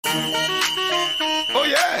Oh,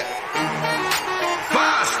 yeah.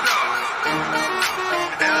 5-star.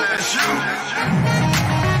 LSU.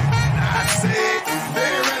 I said, they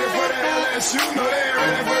ain't ready for the LSU. No, they ain't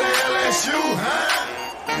ready for the LSU, huh?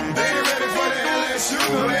 They ain't ready for the LSU.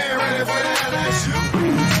 No, they ain't ready for the LSU.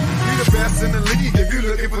 We the best in the league if you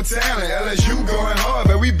looking for talent. LSU going hard,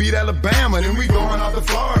 but we beat Alabama, then we going out to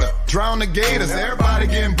Florida. Drown the Gators, everybody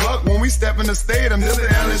getting bucked when we step in the stadium. This is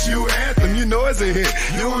the LSU anthem, you know it's a hit.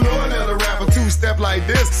 You don't know another rapper two-step like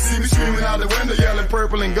this. See me screaming out the window, yelling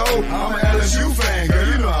purple and gold. I'm an LSU fan, girl,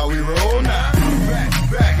 you know how we roll now.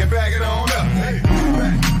 Back and back it on up, hey.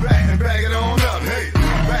 Back and back it on up, hey.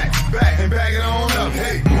 Back and back it on up,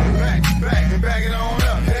 hey. Back and back it on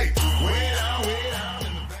up, hey. Way down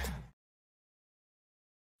in the back.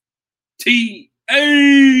 T.A.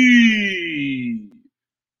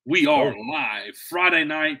 We are live Friday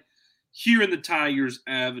night here in the Tigers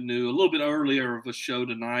Avenue. A little bit earlier of a show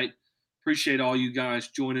tonight. Appreciate all you guys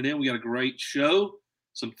joining in. We got a great show,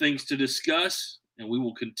 some things to discuss, and we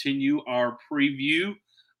will continue our preview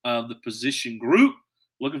of the position group.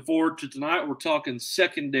 Looking forward to tonight. We're talking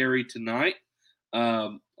secondary tonight. A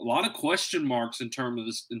lot of question marks in terms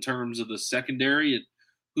of the secondary and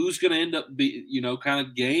who's going to end up kind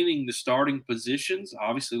of gaining the starting positions.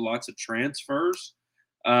 Obviously, lots of transfers.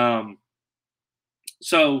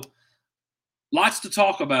 So lots to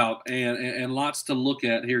talk about and lots to look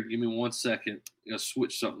at here. Give me 1 second. I'm going to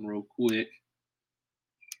switch something real quick.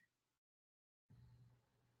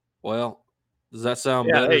 Well, does that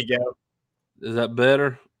sound better? There you go. Is that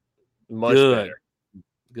better? Much better.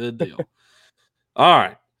 Good deal. All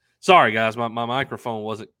right. Sorry, guys. My microphone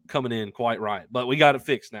wasn't coming in quite right, but we got it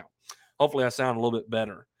fixed now. Hopefully I sound a little bit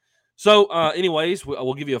better. So, anyways,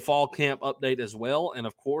 we'll give you a fall camp update as well. And,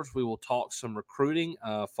 of course, we will talk some recruiting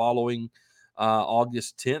following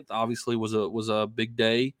August 10th. Obviously, was a big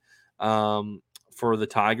day for the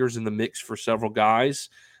Tigers in the mix for several guys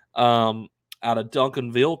out of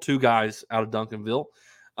Duncanville, 2 guys out of Duncanville.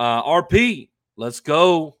 RP, let's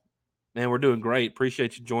go. Man, we're doing great.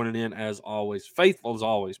 Appreciate you joining in as always. Faithful as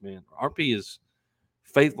always, man. RP is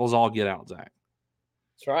faithful as all get out, Zach.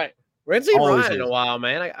 That's right. We haven't seen Ryan in a while,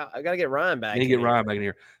 man. I got to get Ryan back. Ryan back in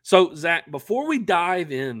here. So, Zach, before we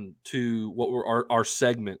dive into what were our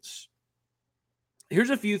segments, here's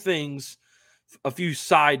a few things, a few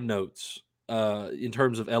side notes in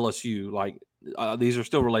terms of LSU. Like these are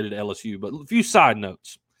still related to LSU, but a few side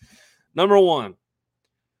notes. Number 1,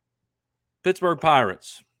 Pittsburgh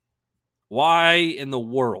Pirates. Why in the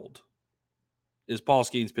world is Paul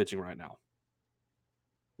Skeens pitching right now?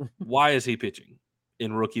 Why is he pitching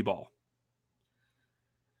in rookie ball?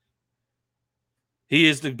 He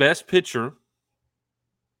is the best pitcher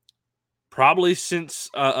probably since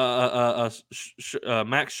Max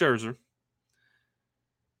Scherzer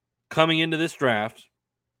coming into this draft.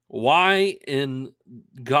 Why in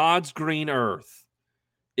God's green earth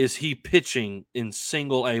is he pitching in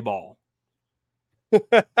single A ball?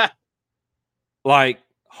 Like,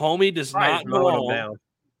 homie does not belong.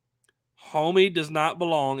 Homie does not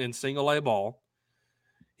belong in single A ball.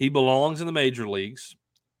 He belongs in the major leagues.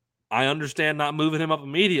 I understand not moving him up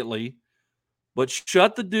immediately, but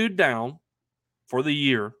shut the dude down for the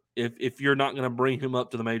year if you're not going to bring him up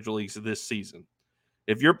to the major leagues this season.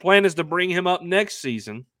 If your plan is to bring him up next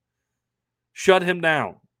season, shut him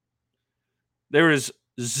down. There is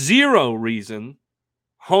zero reason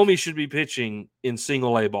homie should be pitching in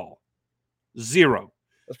single A ball. Zero.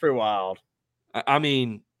 That's pretty wild. I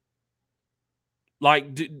mean,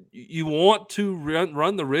 like, do you want to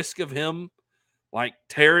run the risk of him like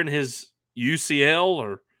tearing his UCL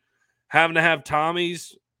or having to have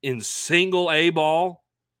Tommies in single A ball?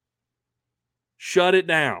 Shut it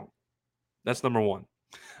down. That's number 1.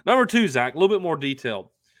 Number 2, Zach, a little bit more detailed.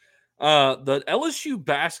 The LSU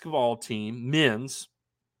basketball team, men's,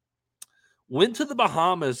 went to the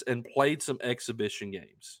Bahamas and played some exhibition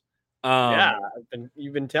games.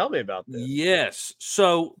 You've been telling me about this. Yes.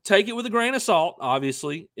 So take it with a grain of salt.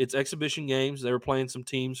 Obviously, it's exhibition games. They were playing some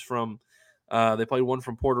teams from they played one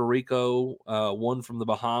from Puerto Rico, one from the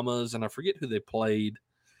Bahamas, and I forget who they played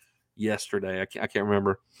yesterday. I can't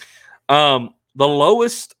remember. The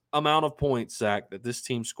lowest amount of points, Zach, that this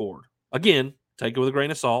team scored. Again, take it with a grain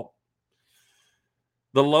of salt.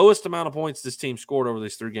 The lowest amount of points this team scored over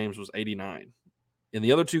these 3 games was 89. In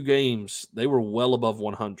the other 2 games, they were well above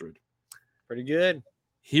 100. Pretty good.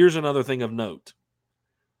 Here's another thing of note.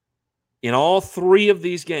 In all 3 of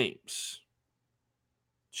these games,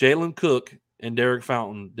 Jalen Cook and Derek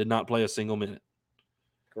Fountain did not play a single minute.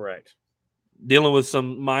 Correct. Dealing with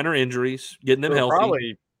some minor injuries, getting them healthy.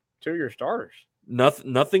 Probably 2 of your starters.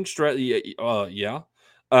 Nothing stress. Yeah.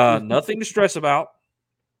 Nothing to stress about.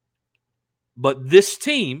 But this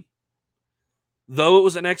team, though it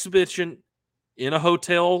was an exhibition in a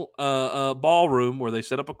hotel ballroom where they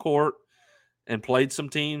set up a court and played some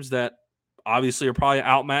teams that obviously are probably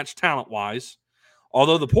outmatched talent-wise,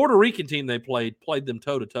 although the Puerto Rican team they played them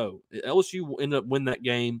toe-to-toe. LSU ended up winning that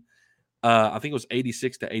game. I think it was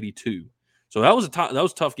 86-82. So that was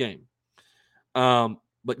a tough game.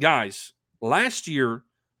 But guys, last year,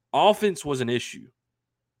 offense was an issue.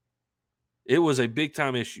 It was a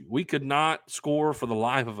big-time issue. We could not score for the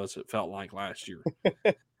life of us, it felt like, last year.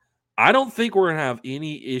 I don't think we're going to have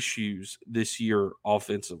any issues this year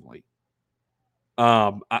offensively.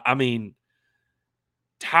 I mean,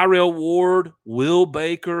 Tyrell Ward, Will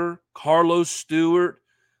Baker, Carlos Stewart,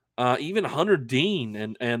 even Hunter Dean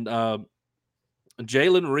and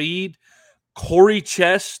Jalen Reed, Corey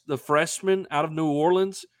Chest, the freshman out of New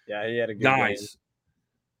Orleans. Yeah, he had a good game.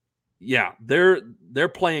 Yeah, they're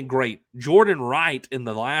playing great. Jordan Wright in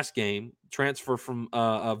the last game, transfer from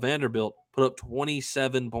Vanderbilt, put up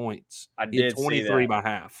 27 points. I did 23 by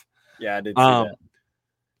half. Yeah, I did see that.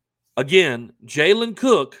 Again, Jalen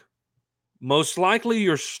Cook, most likely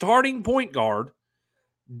your starting point guard.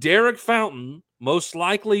 Derek Fountain, most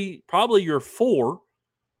likely probably your 4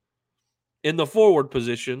 in the forward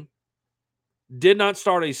position, did not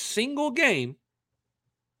start a single game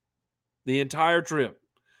the entire trip.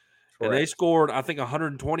 Correct. And they scored, I think,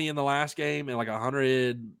 120 in the last game and like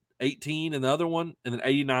 118 in the other one, and then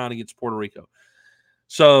 89 against Puerto Rico.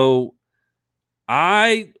 So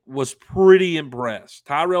I was pretty impressed.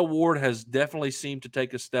 Tyrell Ward has definitely seemed to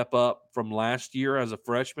take a step up from last year as a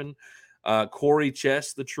freshman. Corey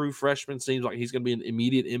Chest, the true freshman, seems like he's going to be an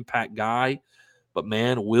immediate impact guy. But,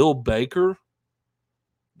 man, Will Baker,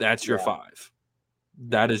 that's your 5.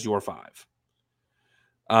 That is your 5.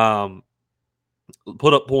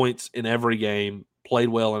 Put up points in every game, played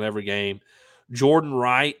well in every game. Jordan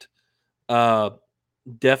Wright,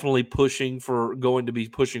 definitely going to be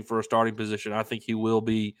pushing for a starting position. I think he will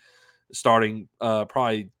be starting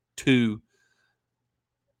probably 2.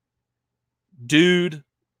 Dude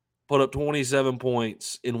put up 27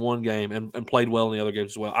 points in one game and played well in the other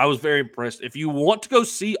games as well. I was very impressed. If you want to go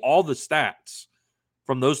see all the stats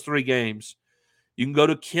from those 3 games, you can go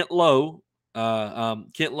to Kent Lowe,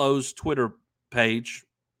 Kent Lowe's Twitter page,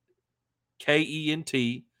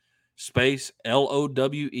 KENT space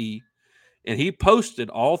LOWE, and he posted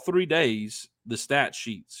all 3 days the stat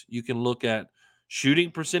sheets. You can look at shooting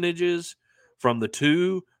percentages from the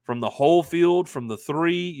 2, from the whole field, from the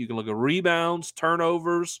 3. You can look at rebounds,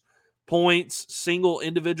 turnovers, points, single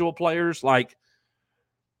individual players. Like,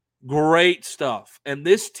 great stuff. And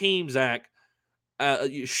this team, Zach,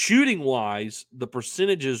 shooting-wise, the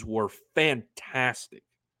percentages were fantastic.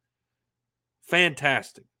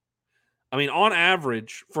 Fantastic. I mean, on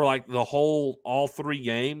average, for like all 3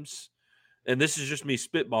 games, and this is just me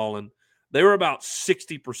spitballing, they were about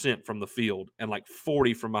 60% from the field and like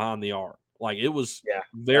 40 from behind the arc. Like, it was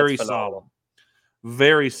very solid.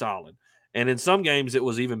 Very solid. And in some games, it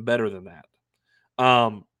was even better than that.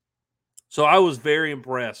 So I was very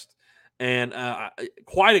impressed and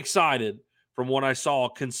quite excited from what I saw,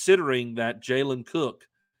 considering that Jalen Cook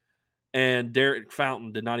and Derek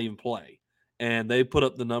Fountain did not even play. And they put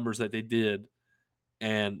up the numbers that they did.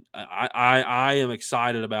 And I am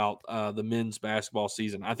excited about the men's basketball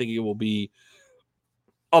season. I think it will be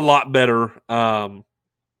a lot better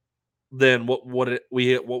than what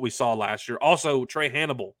we saw last year. Also, Trey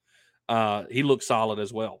Hannibal, he looks solid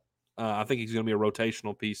as well. I think he's going to be a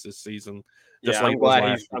rotational piece this season. I'm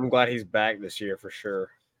glad he's back this year for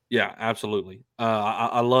sure. Yeah, absolutely.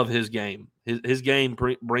 I love his game. His game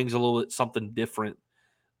brings a little bit something different.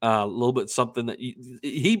 A little bit something that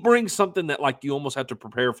he brings something that like you almost have to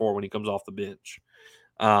prepare for when he comes off the bench.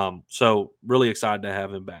 So really excited to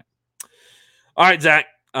have him back. All right, Zach.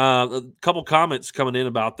 A couple comments coming in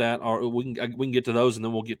about that, or we can get to those, and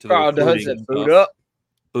then we'll get to the Carl Dunn said,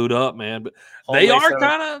 "Boot up, man." But they are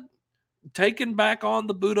kind of taking back on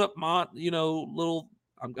the boot up little.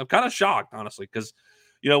 I'm kind of shocked, honestly, because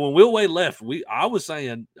when Will Wade left, I was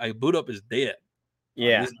saying, "Hey, boot up is dead."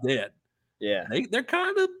 Yeah, he's dead. Yeah, they're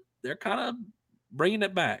kind of bringing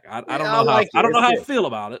it back. I don't know I don't know how I feel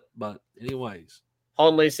about it, but anyways.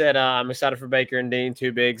 Holnley said, "I'm excited for Baker and Dean,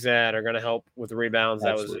 2 bigs that are going to help with the rebounds."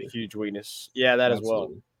 Absolutely. That was a huge weakness. Yeah, that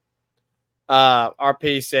Absolutely. As well.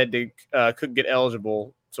 RP said, "Did Cook get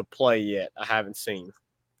eligible to play yet? I haven't seen."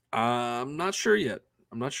 I'm not sure yet.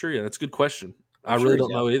 That's a good question. I really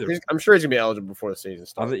don't know either. I'm sure he's going to be eligible before the season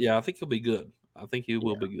starts. I think he'll be good. I think he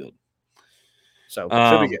will be good. So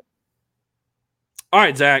should be good. All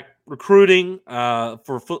right, Zach, recruiting for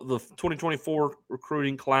the 2024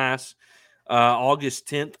 recruiting class. August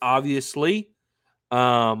 10th, obviously,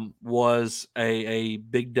 was a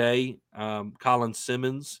big day. Colin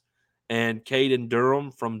Simmons and Caden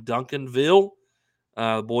Durham from Duncanville,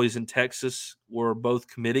 the boys in Texas, were both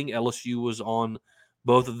committing. LSU was on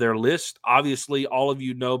both of their lists. Obviously, all of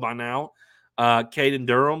you know by now, Caden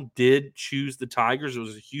Durham did choose the Tigers. It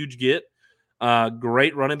was a huge get.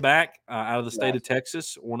 Great running back out of the state of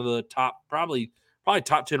Texas, one of the top, probably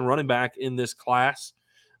top 10 running back in this class.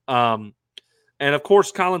 And of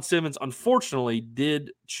course, Colin Simmons, unfortunately,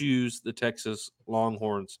 did choose the Texas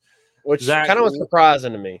Longhorns, which kind of was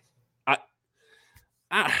surprising to me.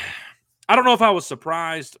 I don't know if I was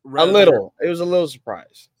surprised. A little. It was a little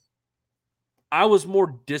surprise. I was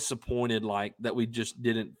more disappointed, like, that we just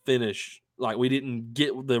didn't finish, like we didn't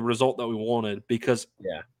get the result that we wanted, because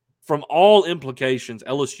from all implications,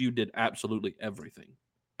 LSU did absolutely everything.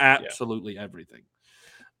 Absolutely everything.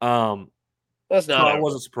 That's not. So I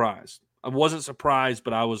wasn't surprised. I wasn't surprised,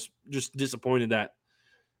 but I was just disappointed that,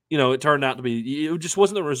 it turned out to be. It just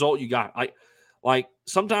wasn't the result you got. Like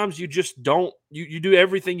sometimes you just don't. You do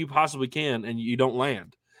everything you possibly can, and you don't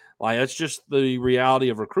land. Like that's just the reality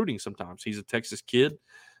of recruiting. Sometimes he's a Texas kid.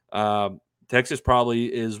 Texas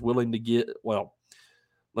probably is willing to get. Well,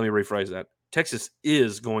 let me rephrase that. Texas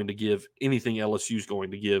is going to give anything LSU is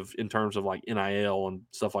going to give in terms of like NIL and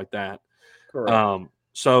stuff like that. Correct.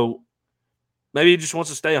 So maybe he just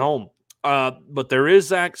wants to stay home. But there is,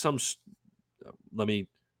 Zach, let me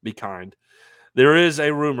be kind. There is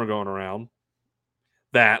a rumor going around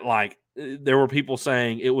that like there were people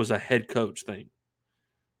saying it was a head coach thing.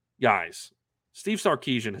 Guys, Steve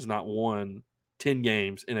Sarkisian has not won 10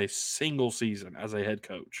 games in a single season as a head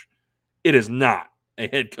coach. It is not a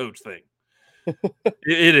head coach thing.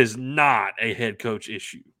 It is not a head coach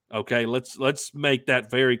issue. Okay, let's make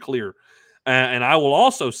that very clear. And I will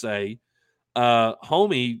also say,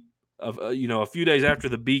 homie, a few days after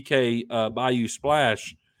the BK Bayou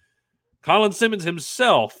splash, Colin Simmons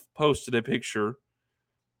himself posted a picture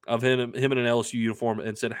of him in an LSU uniform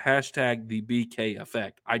and said hashtag the BK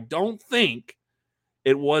effect. I don't think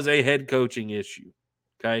it was a head coaching issue,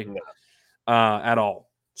 okay, at all.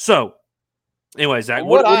 So, anyway, Zach,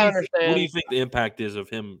 what do you think the impact is of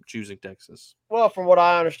him choosing Texas? Well, from what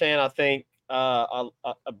I understand, I think a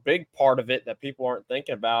big part of it that people aren't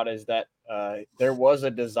thinking about is that there was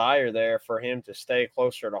a desire there for him to stay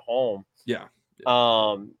closer to home. Yeah.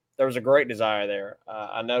 There was a great desire there.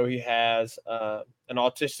 I know he has an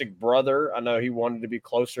autistic brother. I know he wanted to be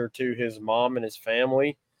closer to his mom and his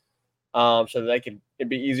family, so that it'd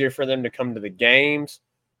be easier for them to come to the games.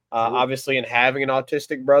 Obviously, in having an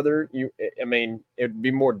autistic brother, it'd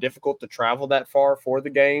be more difficult to travel that far for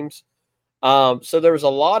the games. So there was a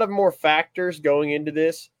lot of more factors going into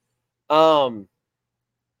this. I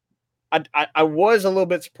was a little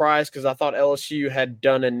bit surprised because I thought LSU had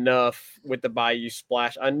done enough with the Bayou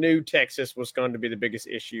splash. I knew Texas was going to be the biggest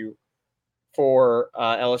issue for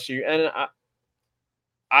LSU, and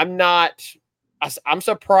I'm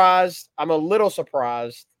surprised. I'm a little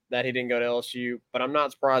surprised that he didn't go to LSU, but I'm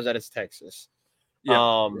not surprised that it's Texas.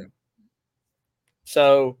 So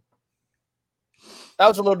that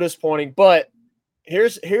was a little disappointing, but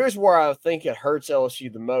here's where I think it hurts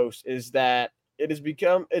LSU the most is that it's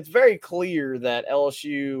very clear that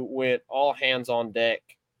LSU went all hands on deck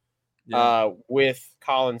with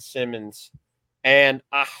Colin Simmons, and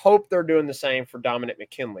I hope they're doing the same for Dominic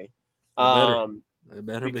McKinley.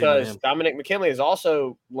 Because Dominic McKinley is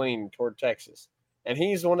also leaning toward Texas, and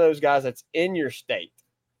he's one of those guys that's in your state.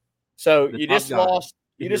 So you just lost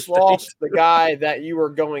the guy that you were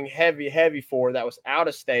going heavy for that was out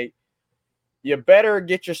of state. You better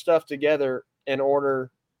get your stuff together in order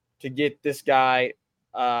to get this guy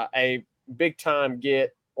a big time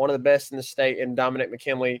get, one of the best in the state, in Dominic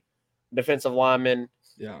McKinley, defensive lineman.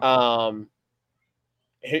 Yeah.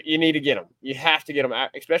 You need to get him. You have to get him,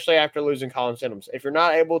 especially after losing Colin Simmons. If you're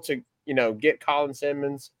not able to, get Colin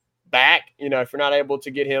Simmons back, if you're not able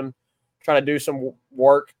to get him, try to do some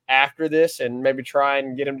work after this and maybe try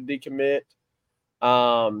and get him to decommit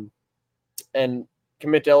and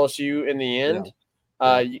commit to LSU in the end.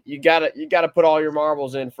 You gotta put all your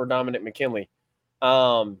marbles in for Dominic McKinley.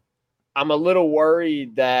 I'm a little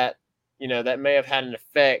worried that that may have had an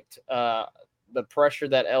effect. The pressure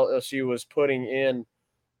that LSU was putting in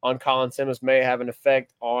on Colin Simmons may have an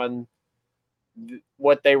effect on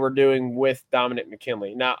what they were doing with Dominic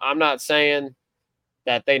McKinley. Now, I'm not saying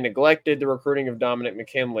that they neglected the recruiting of Dominic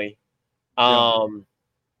McKinley, but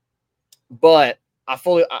I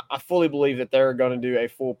fully believe that they're going to do a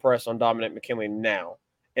full press on Dominic McKinley now.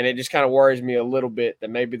 And it just kind of worries me a little bit that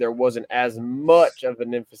maybe there wasn't as much of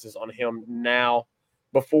an emphasis on him now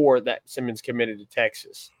before that Simmons committed to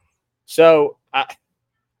Texas. So I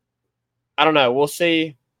don't know. We'll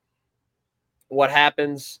see what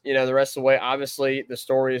happens, the rest of the way. Obviously, the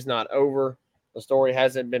story is not over. The story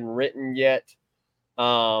hasn't been written yet.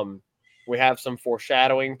 We have some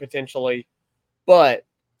foreshadowing potentially, but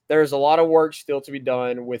there's a lot of work still to be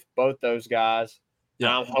done with both those guys.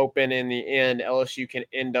 Yeah. I'm hoping in the end, LSU can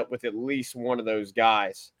end up with at least one of those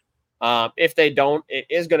guys. If they don't, it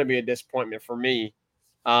is going to be a disappointment for me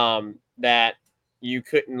that you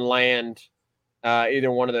couldn't land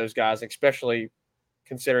either one of those guys, especially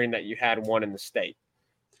considering that you had one in the state.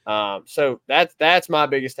 So that's my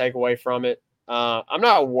biggest takeaway from it. I'm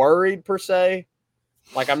not worried per se.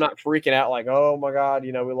 Like, I'm not freaking out like, oh my God,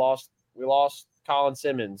 we lost Colin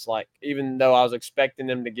Simmons. Like, even though I was expecting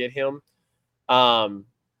them to get him.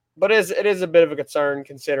 But it is a bit of a concern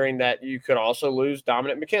considering that you could also lose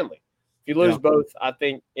Dominic McKinley. If you lose both, I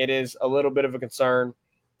think it is a little bit of a concern.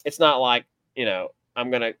 It's not like, I'm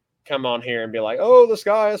going to come on here and be like, oh, the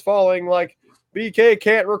sky is falling. Like, BK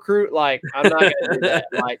can't recruit. Like, I'm not going to do that.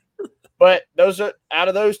 Like, but those are out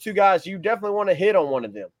of those two guys, you definitely want to hit on one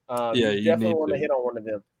of them. You definitely want to hit on one of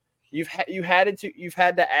them. You've had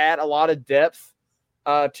to add a lot of depth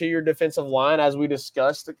to your defensive line, as we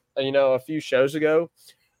discussed, a few shows ago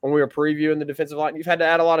when we were previewing the defensive line. You've had to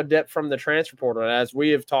add a lot of depth from the transfer portal, as we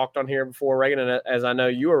have talked on here before, Reagan, and as I know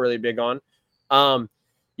you are really big on.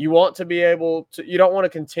 You want to be able to. You don't want to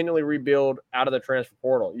continually rebuild out of the transfer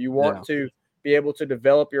portal. You want to be able to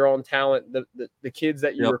develop your own talent, the kids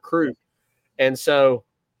that you recruit, and so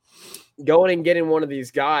going and getting one of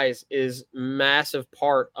these guys is massive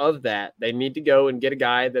part of that. They need to go and get a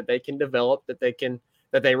guy that they can develop, that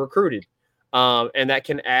they recruited, and that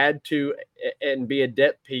can add to and be a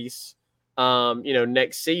depth piece,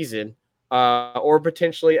 next season, or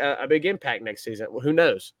potentially a big impact next season. Well, who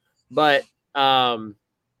knows? But I'm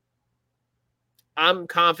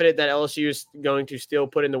confident that LSU is going to still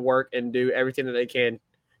put in the work and do everything that they can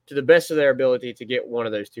to the best of their ability to get one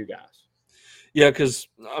of those two guys. Yeah, because,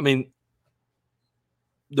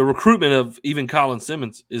 the recruitment of even Colin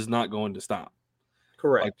Simmons is not going to stop.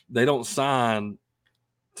 Correct. Like, they don't sign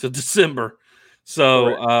to December.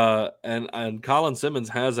 So, and Colin Simmons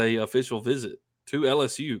has a official visit to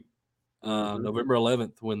LSU November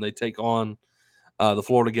 11th when they take on the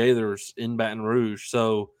Florida Gators in Baton Rouge.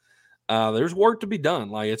 So, there's work to be done.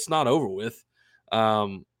 Like, it's not over with.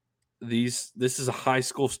 This is a high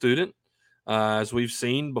school student. As we've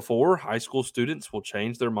seen before, high school students will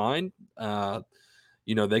change their mind.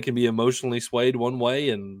 They can be emotionally swayed one way,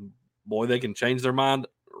 and boy, they can change their mind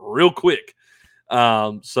real quick.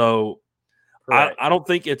 So I don't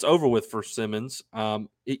think it's over with for Simmons.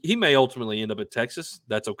 He may ultimately end up at Texas.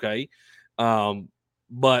 That's okay.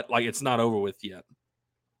 But like, it's not over with yet.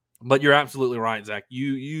 But you're absolutely right, Zach.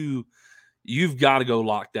 You've got to go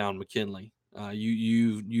lock down McKinley.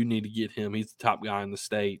 You need to get him. He's the top guy in the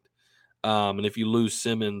state. And if you lose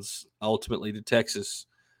Simmons ultimately to Texas,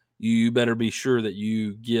 you better be sure that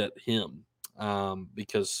you get him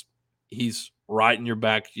because he's right in your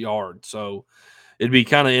backyard. So it'd be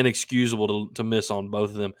kind of inexcusable to miss on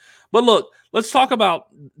both of them. But look, let's talk about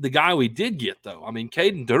the guy we did get, though.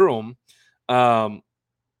 Caden Durham,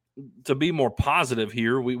 to be more positive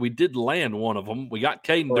here, we did land one of them. We got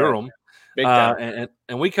Caden Durham. Big time.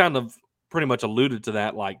 And we kind of pretty much alluded to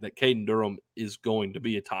that, like that Caden Durham is going to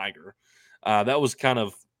be a Tiger. That was kind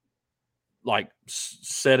of like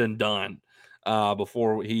said and done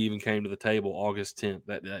before he even came to the table August 10th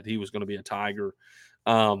that he was going to be a Tiger.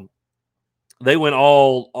 They went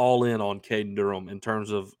all in on Caden Durham in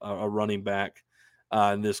terms of a running back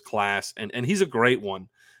in this class, and he's a great one.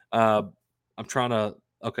 I'm trying to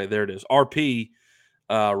there it is. RP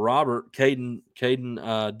Robert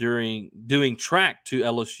Caden during doing track to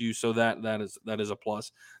LSU, so that is a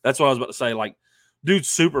plus. That's what I was about to say. Like, dude's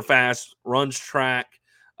super fast, runs track.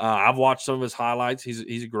 I've watched some of his highlights.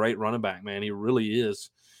 He's a great running back, man. He really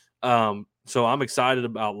is. So I'm excited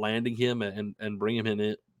about landing him and bringing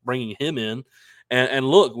him in. And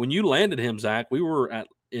look, when you landed him, Zach, we were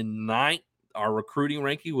in ninth. Our recruiting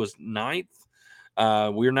ranking was ninth.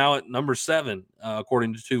 We're now at number 7,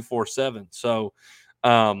 according to 247. So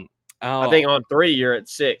I think on 3 you're at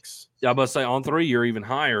 6. Yeah, I must say on 3 you're even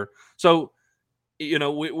higher. So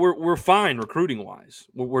we're fine recruiting wise.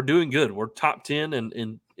 We're doing good. We're top 10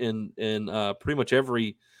 in pretty much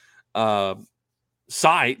every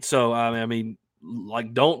site. So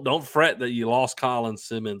like, don't fret that you lost Colin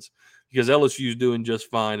Simmons, because LSU is doing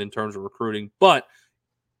just fine in terms of recruiting. But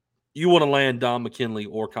you want to land Don McKinley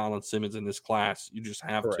or Colin Simmons in this class. You just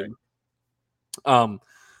have Correct. to.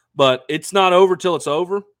 But it's not over till it's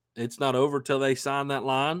over. It's not over till they sign that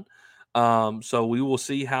line. So we will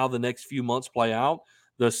see how the next few months play out.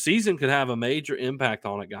 The season could have a major impact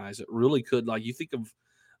on it, guys. It really could. Like you think of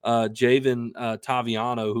Javen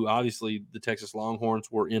Taviano, who obviously the Texas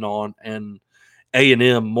Longhorns were in on, and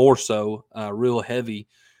A&M more so, real heavy.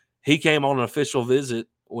 He came on an official visit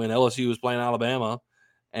when LSU was playing Alabama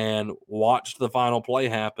and watched the final play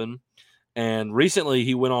happen. And recently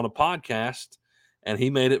he went on a podcast and he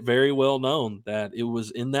made it very well known that it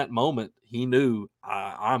was in that moment he knew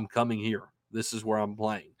I'm coming here. This is where I'm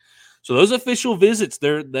playing. So those official visits,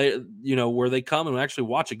 they where they come and actually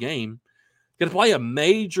watch a game, going to play a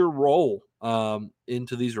major role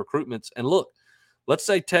into these recruitments. And look, let's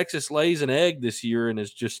say Texas lays an egg this year and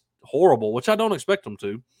is just horrible, which I don't expect them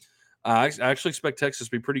to. I actually expect Texas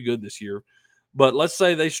to be pretty good this year. But let's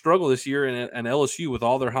say they struggle this year and LSU, with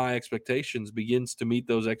all their high expectations, begins to meet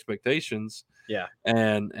those expectations. Yeah.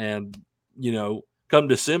 And come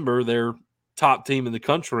December, they're top team in the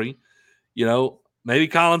country. Maybe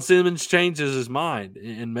Colin Simmons changes his mind,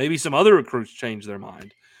 and maybe some other recruits change their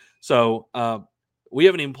mind. So we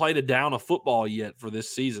haven't even played a down of football yet for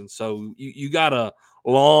this season. So you got a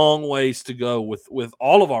long ways to go with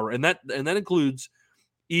all of our, and that includes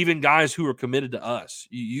even guys who are committed to us.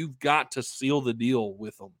 You've got to seal the deal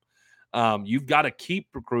with them. You've got to keep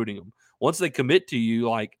recruiting them. Once they commit to you,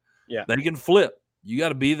 they can flip. You got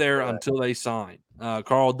to be there until they sign.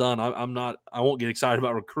 Carl Dunn, I won't get excited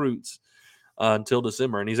about recruits until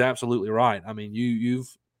December, and he's absolutely right. I mean, you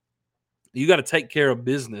got to take care of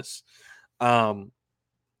business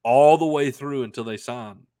all the way through until they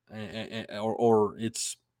sign, or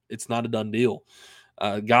it's not a done deal.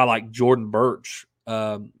 A guy like Jordan Birch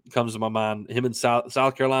comes to my mind. Him in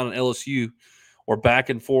South Carolina and LSU were back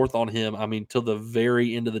and forth on him. I mean, till the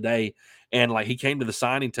very end of the day. And he came to the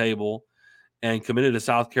signing table and committed to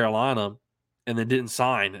South Carolina and then didn't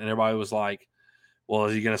sign. And everybody was like, well,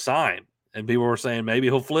 is he going to sign? And people were saying maybe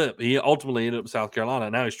he'll flip. He ultimately ended up in South Carolina.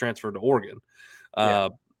 And now he's transferred to Oregon.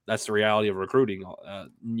 That's the reality of recruiting,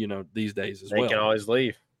 these days as well. They can always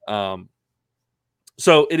leave.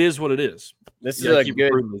 So it is what it is. This is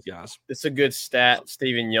a good stat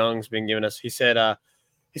Stephen Young's been giving us. He said,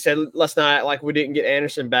 let's not act like we didn't get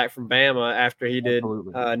Anderson back from Bama after he did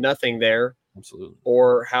nothing there. Absolutely.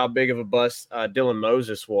 Or how big of a bust Dylan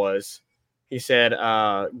Moses was. He said,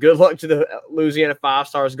 good luck to the Louisiana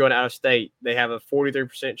 5-stars going out of state. They have a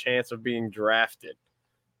 43% chance of being drafted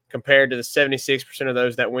compared to the 76% of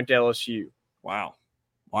those that went to LSU. Wow.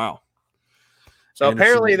 So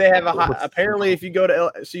apparently they have apparently if you go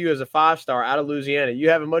to LSU as a 5-star out of Louisiana, you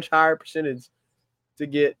have a much higher percentage to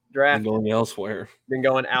get drafted than going elsewhere than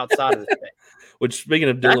going outside of the state. Which, speaking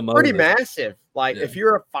of Dylan Moses, pretty massive. If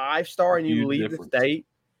you're a 5-star and you leave the state,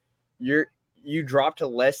 you drop to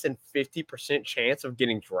less than 50% chance of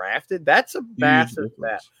getting drafted. That's a massive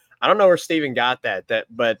stat. I don't know where Steven got that,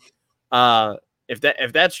 but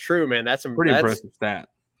if that's true, man, that's impressive stat.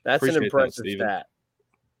 That's an impressive stat.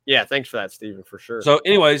 Yeah, thanks for that, Steven, for sure. So,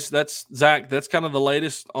 anyways, that's Zach. That's kind of the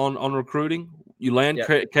latest on recruiting. You land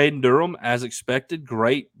Caden Durham as expected.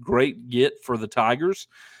 Great get for the Tigers.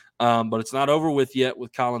 But it's not over with yet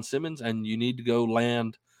with Colin Simmons, and you need to go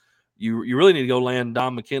land. You really need to go land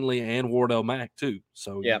Don McKinley and Wardell Mack too.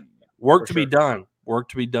 So, work to be done. Work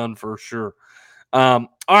to be done for sure. All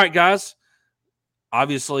right, guys.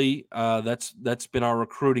 Obviously, that's been our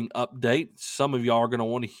recruiting update. Some of y'all are going to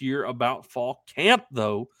want to hear about fall camp,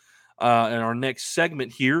 though, in our next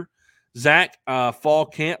segment here. Zach, fall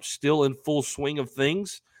camp still in full swing of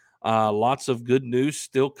things. Lots of good news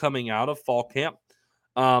still coming out of fall camp.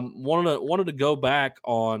 Wanted to go back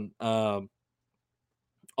on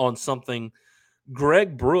something.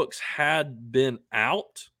 Greg Brooks had been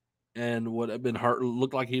out and would have been hurt.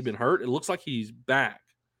 Looked like he'd been hurt. It looks like he's back.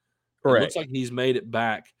 Correct. It looks like he's made it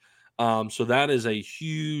back. So that is a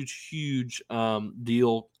huge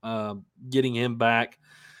deal, getting him back.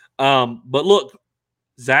 But look,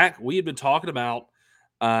 Zach, we had been talking about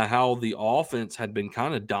how the offense had been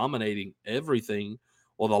kind of dominating everything.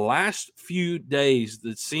 Well, the last few days,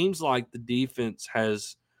 it seems like the defense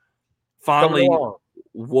has finally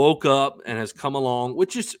woke up and has come along,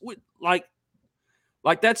 which is like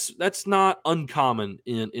that's not uncommon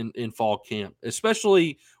in fall camp,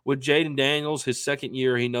 especially with Jaden Daniels, his second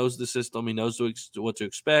year. He knows the system. He knows what to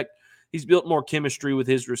expect. He's built more chemistry with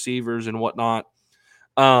his receivers and whatnot.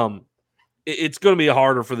 It's going to be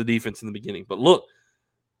harder for the defense in the beginning. But look,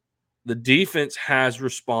 the defense has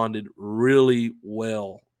responded really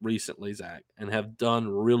well recently, Zach, and have done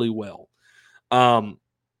really well.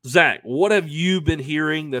 Zach, what have you been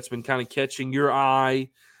hearing that's been kind of catching your eye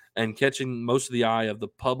and catching most of the eye of the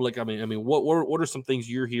public? I mean, what are some things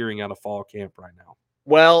you're hearing out of fall camp right now?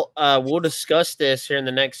 Well, we'll discuss this here in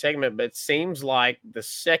the next segment, but it seems like the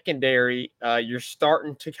secondary, you're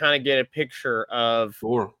starting to kind of get a picture of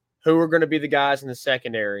Sure. who are going to be the guys in the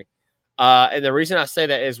secondary. And the reason I say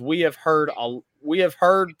that is we have heard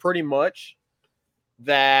pretty much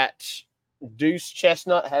that Deuce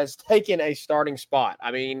Chestnut has taken a starting spot.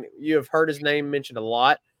 I mean, you have heard his name mentioned a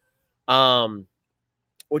lot,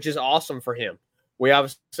 which is awesome for him. We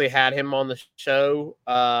obviously had him on the show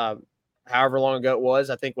however long ago it was.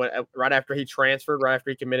 I think right after he transferred, right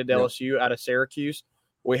after he committed to LSU out of Syracuse,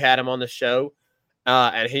 we had him on the show,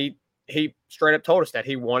 and he straight up told us that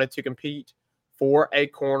he wanted to compete for a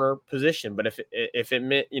corner position. But if it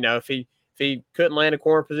meant, if he couldn't land a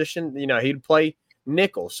corner position, he'd play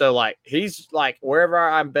nickel. So like he's like, wherever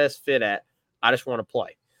I'm best fit at, I just want to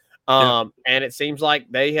play. And it seems like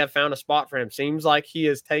they have found a spot for him. Seems like he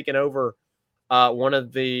has taken over one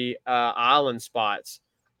of the island spots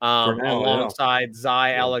alongside Zy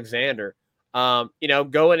Alexander.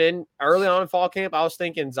 Going in early on in fall camp, I was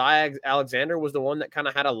thinking Zy Alexander was the one that kind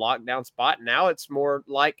of had a lockdown spot. Now it's more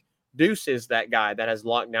like Deuce is that guy that has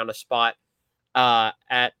locked down a spot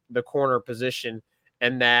at the corner position,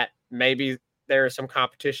 and that maybe there is some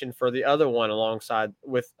competition for the other one alongside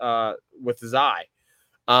with Zy.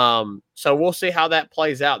 So we'll see how that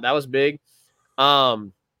plays out. That was big.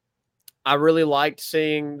 I really liked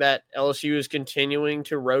seeing that LSU is continuing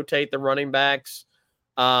to rotate the running backs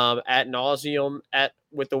ad nauseum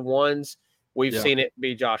with the ones. We've seen it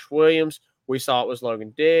be Josh Williams. We saw it was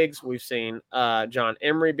Logan Diggs. We've seen John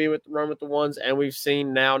Emery run with the ones, and we've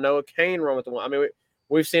seen now Noah Cain run with the one. I mean,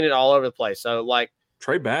 we've seen it all over the place. So like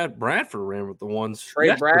Trey Bradford ran with the ones.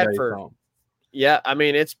 Trey Bradford. Yeah, I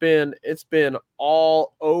mean it's been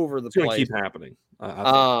all over the place. It's going to keep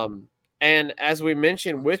happening. And as we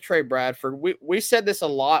mentioned with Trey Bradford, we said this a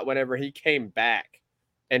lot whenever he came back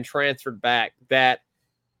and transferred back, that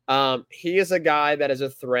he is a guy that is a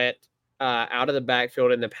threat out of the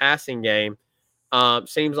backfield in the passing game.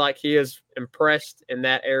 Seems like he is impressed in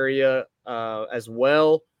that area as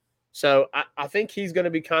well. So I think he's going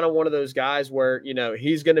to be kind of one of those guys where,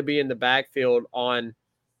 he's going to be in the backfield on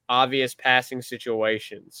obvious passing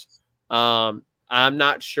situations. I'm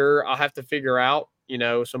not sure. I'll have to figure out,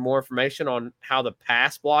 some more information on how the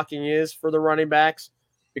pass blocking is for the running backs,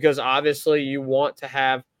 because obviously you want to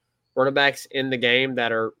have running backs in the game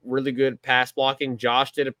that are really good pass blocking.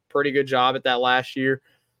 Josh did a pretty good job at that last year.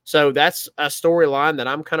 So that's a storyline that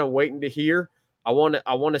I'm kind of waiting to hear. I want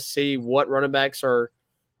to see what running backs are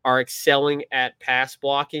excelling at pass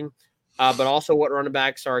blocking, but also what running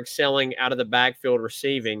backs are excelling out of the backfield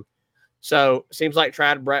receiving. So it seems like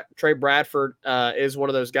Trey Bradford is one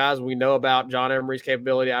of those guys. We know about John Emery's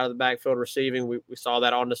capability out of the backfield receiving. We saw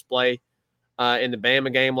that on display in the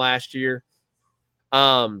Bama game last year.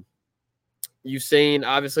 You've seen,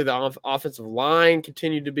 obviously, the offensive line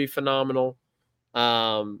continue to be phenomenal.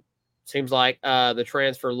 Seems like the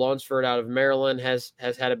transfer Lunsford out of Maryland has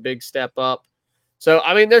had a big step up. So,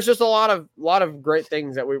 I mean, there's just a lot of great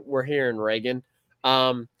things that we're hearing, Reagan.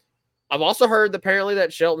 I've also heard apparently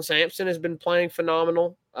that Shelton Sampson has been playing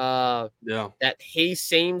phenomenal. That he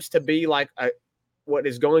seems to be like what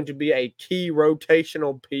is going to be a key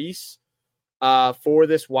rotational piece for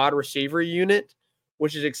this wide receiver unit,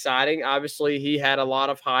 which is exciting. Obviously, he had a lot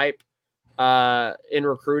of hype in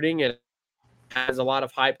recruiting and has a lot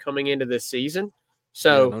of hype coming into this season.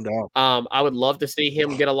 So no doubt. I would love to see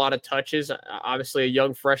him get a lot of touches. Obviously, a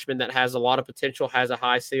young freshman that has a lot of potential, has a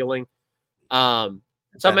high ceiling.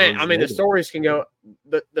 So, man, I mean, the stories can go –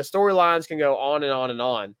 the storylines can go on and on and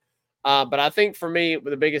on. But I think for me,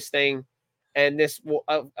 the biggest thing, and this will,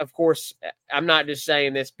 of course, I'm not just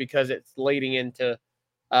saying this because it's leading into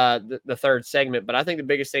the third segment, but I think the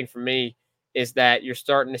biggest thing for me is that you're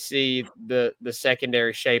starting to see the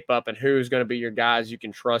secondary shape up and who's going to be your guys you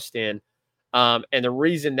can trust in. And the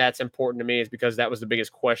reason that's important to me is because that was the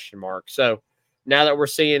biggest question mark. So now that we're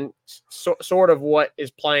seeing sort of what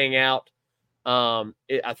is playing out,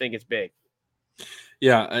 I think it's big.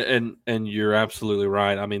 Yeah, and you're absolutely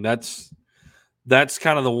right. I mean, that's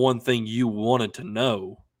kind of the one thing you wanted to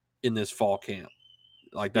know in this fall camp.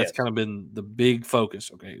 Like that's kind of been the big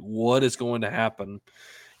focus. Okay, what is going to happen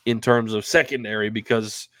in terms of secondary,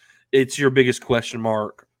 because it's your biggest question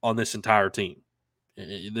mark on this entire team.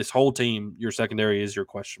 This whole team, your secondary is your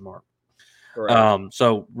question mark. Correct.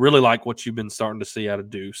 So really like what you've been starting to see out of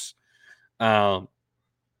Deuce. Another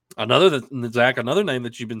name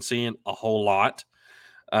that you've been seeing a whole lot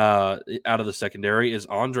out of the secondary is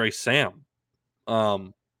Andre Sam.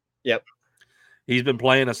 Yep. He's been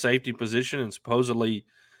playing a safety position and supposedly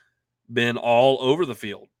been all over the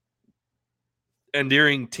field. And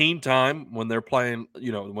during team time, when they're playing,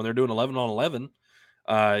 when they're doing 11 on 11,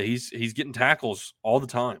 he's getting tackles all the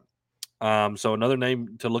time. So another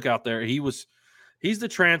name to look out there. He's the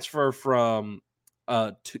transfer from.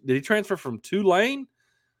 Did he transfer from Tulane?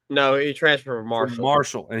 No, he transferred from Marshall. From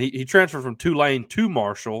Marshall, and he transferred from Tulane to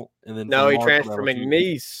Marshall, and then no, he Marshall transferred from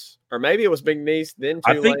McNeese, or maybe it was McNeese, then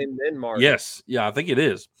Tulane, then Marshall. Yes, yeah, I think it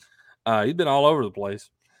is. He's been all over the place.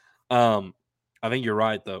 I think you're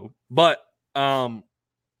right though, but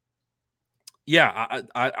yeah,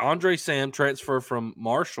 Andre Sam transfer from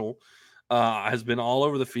Marshall has been all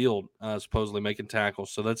over the field, supposedly making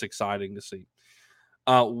tackles, so that's exciting to see.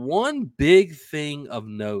 One big thing of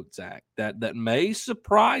note, Zach, that may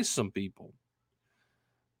surprise some people.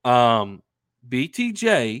 BTJ,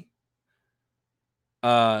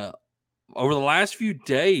 over the last few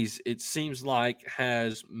days, it seems like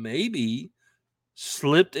has maybe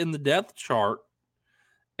slipped in the depth chart,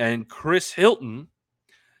 and Chris Hilton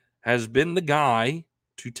has been the guy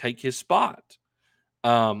to take his spot.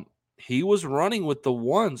 He was running with the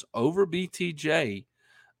ones over BTJ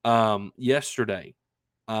yesterday.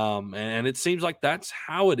 And it seems like that's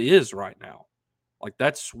how it is right now. Like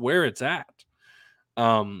that's where it's at.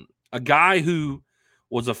 A guy who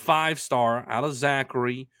was a 5-star out of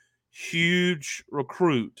Zachary, huge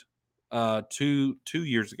recruit 2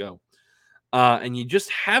 years ago. And you just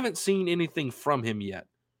haven't seen anything from him yet.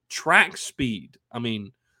 Track speed. I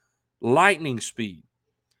mean, lightning speed.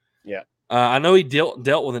 Yeah. I know he dealt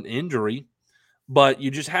with an injury, but you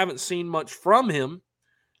just haven't seen much from him.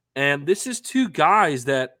 And this is two guys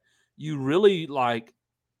that you really like.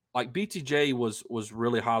 Like BTJ was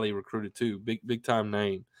really highly recruited too, big time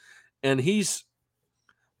name, and he's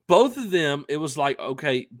both of them. It was like,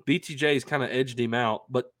 okay, BTJ's kind of edged him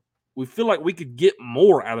out, but we feel like we could get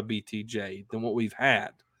more out of BTJ than what we've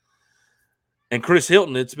had. And Chris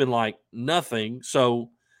Hilton, it's been like nothing. So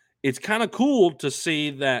it's kind of cool to see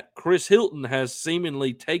that Chris Hilton has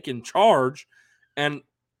seemingly taken charge. And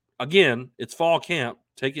again, it's fall camp.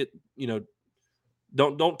 Take it,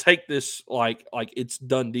 don't take this like it's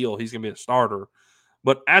done deal. He's going to be a starter.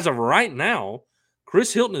 But as of right now,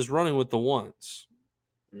 Chris Hilton is running with the ones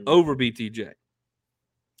over BTJ.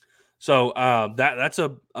 So that's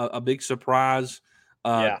a big surprise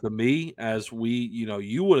to me, as we,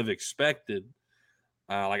 you would have expected,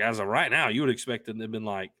 like as of right now, you would expect it to have been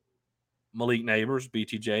like Malik Neighbors,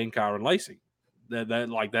 BTJ, and Kyron Lacy.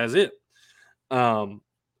 That's it.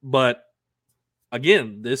 But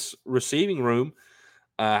again, this receiving room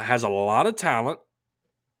has a lot of talent,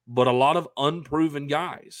 but a lot of unproven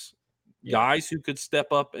guys. Guys who could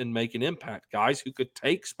step up and make an impact, guys who could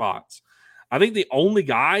take spots. I think the only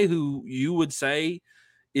guy who you would say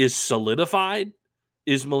is solidified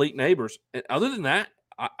is Malik Neighbors. And other than that,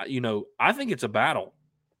 I think it's a battle.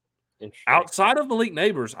 Outside of Malik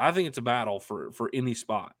Neighbors, I think it's a battle for any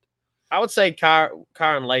spot. I would say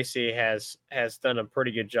Kyron Lacy has done a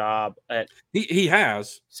pretty good job at he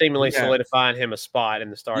has seemingly solidifying him a spot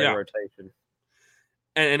in the starting rotation.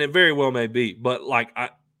 And it very well may be, but like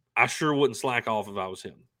I sure wouldn't slack off if I was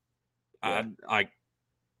him. Yeah.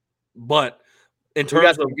 But in terms we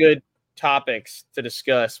got some good topics to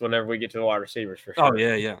discuss whenever we get to the wide receivers for sure. Oh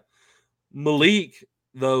yeah. Malik,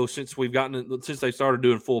 though, since they started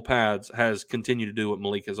doing full pads, has continued to do what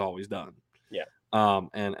Malik has always done. Yeah.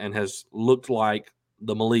 And has looked like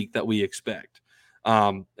the Malik that we expect.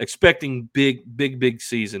 Expecting big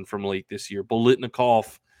season from Malik this year.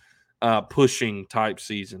 Biletnikoff pushing type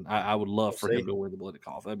season. I would love for him to win the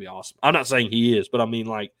Biletnikoff. That'd be awesome. I'm not saying he is, but I mean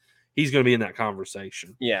like he's going to be in that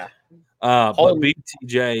conversation. Yeah. But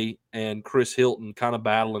BTJ and Chris Hilton kind of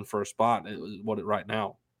battling for a spot. Right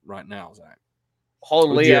now, Zach.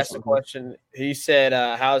 Holden Lee asked a question. He said,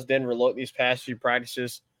 how's Denver look these past few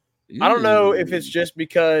practices? I don't know if it's just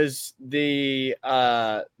because the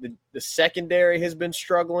secondary has been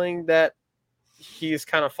struggling that he is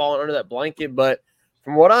kind of falling under that blanket, but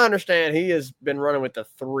from what I understand, he has been running with the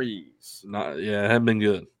threes. It hasn't been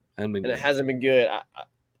good. It hasn't been good.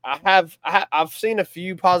 I've seen a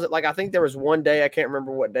few positive. Like I think there was one day, I can't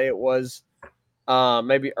remember what day it was.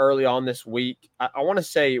 Maybe early on this week. I want to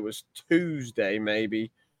say it was Tuesday,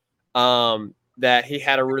 maybe. That he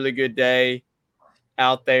had a really good day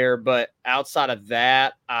out there, but outside of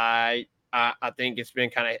that, I think it's been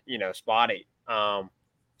kind of spotty.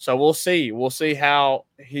 So we'll see. We'll see how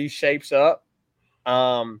he shapes up.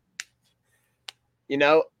 I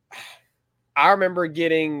remember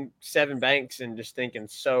getting Sevyn Banks and just thinking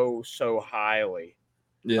so highly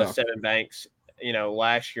of Sevyn Banks,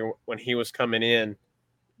 last year when he was coming in.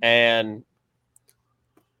 And,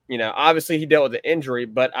 you know, obviously he dealt with the injury,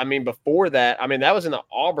 but I mean, before that, I mean, that was in the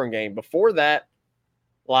Auburn game. Before that,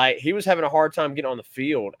 like, he was having a hard time getting on the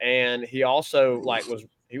field. And he also, like,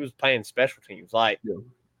 he was playing special teams. Like, Yeah.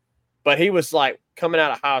 but he was like coming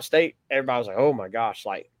out of Ohio State. Everybody was like, oh my gosh,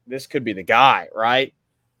 like, this could be the guy, right?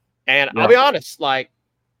 And I'll be honest, like,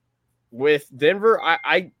 with Denver,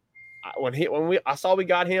 I saw we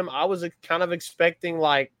got him, I was kind of expecting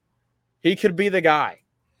like he could be the guy.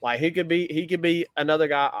 Like he could be another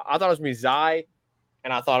guy. I thought it was going to be Zai,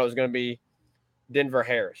 and I thought it was going to be Denver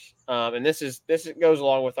Harris. And this goes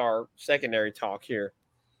along with our secondary talk here.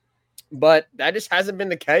 But that just hasn't been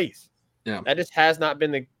the case. Yeah. That just has not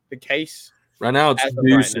been the case. Right now it's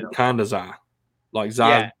Deuce and kind of Zai. Like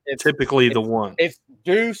Zai typically the one. It's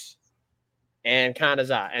Deuce and kind of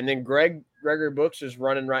Zai. And then Gregory Brooks is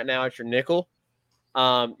running right now at your nickel.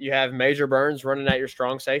 You have Major Burns running at your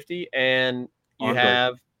strong safety, and you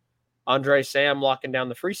have Andre Sam locking down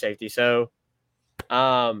the free safety. So,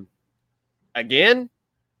 again,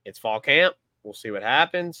 it's fall camp. We'll see what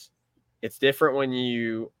happens. It's different when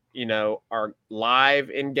you are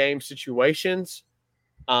live in game situations.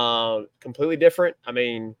 Completely different. I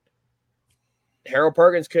mean, Harold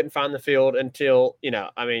Perkins couldn't find the field until,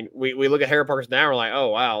 I mean, we look at Harold Perkins now, we're like, oh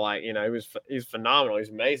wow, like, he's phenomenal, he's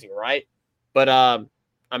amazing, right? But I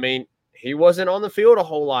mean, he wasn't on the field a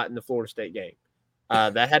whole lot in the Florida State game.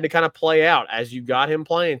 That had to kind of play out as you got him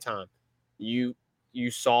playing time. You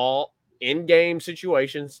saw in game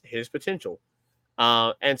situations his potential,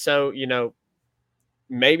 and so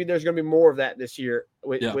maybe there's going to be more of that this year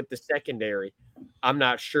with the secondary. I'm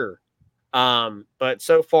not sure. But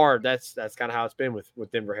so far that's kind of how it's been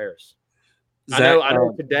with Denver Harris. Zach, I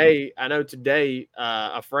know today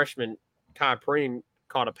a freshman, Kai Preen,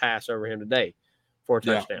 caught a pass over him today for a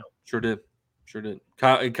touchdown. Yeah, sure did.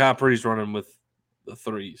 Kai Preen's running with the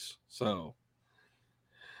threes. So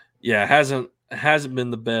yeah, hasn't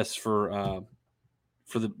been the best for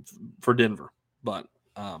Denver. But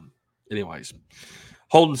anyways.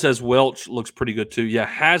 Holden says Welch looks pretty good too. Yeah,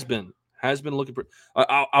 has been looking pretty.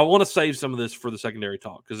 I want to save some of this for the secondary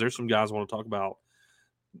talk because there's some guys I want to talk about,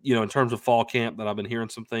 in terms of fall camp that I've been hearing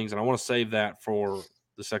some things, and I want to save that for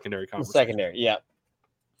the secondary conversation. Secondary, yeah.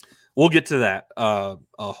 We'll get to that,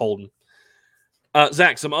 Holden.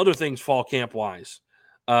 Zach, some other things fall camp wise.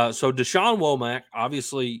 So Deshaun Womack,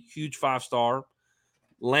 obviously huge 5-star.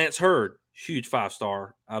 Lance Hurd, huge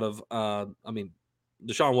 5-star. Out of, Deshaun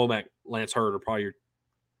Womack, Lance Hurd are probably your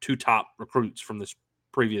two top recruits from this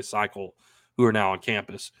previous cycle who are now on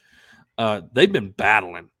campus. They've been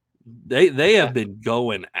battling. They have been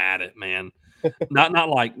going at it, man. not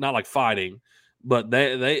like fighting, but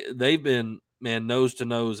they've been, man, nose to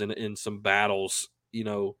nose in some battles.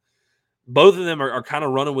 Both of them are kind of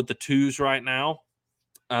running with the twos right now.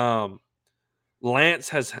 Lance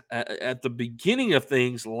has, at the beginning of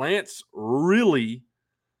things, Lance really,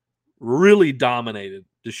 really dominated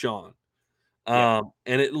Deshaun. And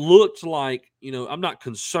it looked like, I'm not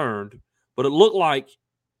concerned, but it looked like,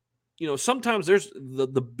 sometimes there's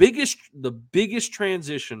the biggest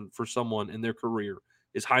transition for someone in their career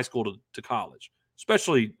is high school to college,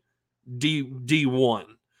 especially D1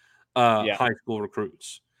 high school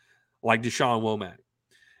recruits like Deshaun Womack.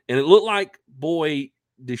 And it looked like, boy,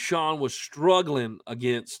 Deshaun was struggling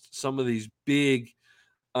against some of these big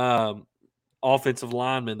offensive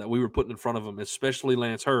linemen that we were putting in front of him, especially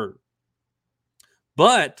Lance Hurd.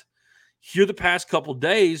 But here the past couple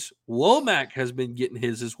days, Womack has been getting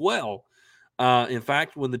his as well. In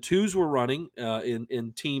fact, when the twos were running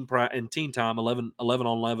in team time, 11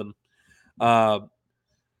 on 11,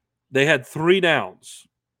 they had 3 downs.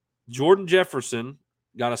 Jordan Jefferson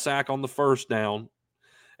got a sack on the first down,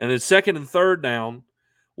 and then second and third down,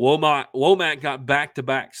 Womack got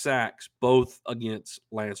back-to-back sacks, both against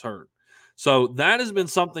Lance Hurd. So that has been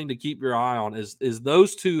something to keep your eye on. Is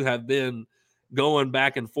those two have been going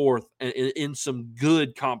back and forth in some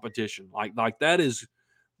good competition. Like that is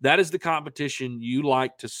the competition you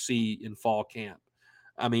like to see in fall camp.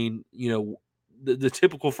 I mean, the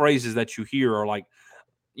typical phrases that you hear are like,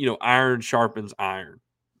 iron sharpens iron.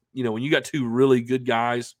 When you got two really good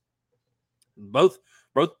guys, both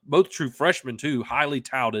true freshmen too, highly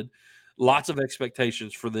touted, lots of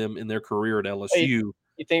expectations for them in their career at LSU.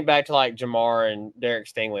 You think back to like Jamar and Derek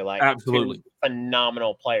Stingley, like absolutely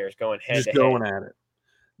phenomenal players going head just to going head. at it.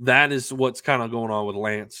 That is what's kind of going on with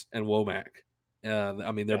Lance and Womack.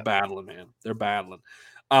 They're battling, man. They're battling.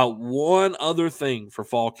 One other thing for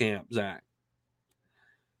fall camp, Zach.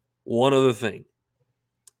 One other thing.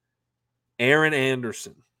 Aaron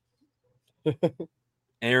Anderson.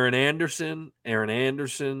 Aaron Anderson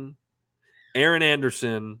Aaron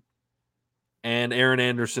Anderson and Aaron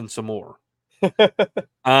Anderson some more.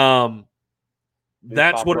 That's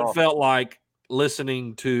what it felt like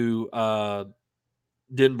listening to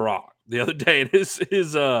Den Brock the other day in his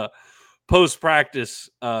post-practice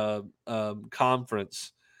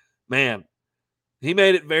conference. Man, he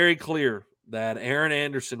made it very clear that Aaron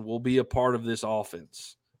Anderson will be a part of this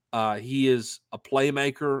offense. He is a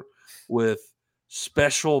playmaker with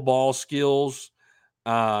special ball skills.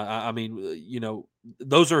 I mean, you know,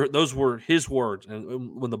 those were his words.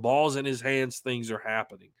 And when the ball's in his hands, things are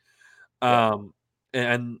happening.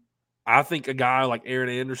 And I think a guy like Aaron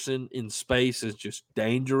Anderson in space is just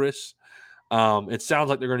dangerous. It sounds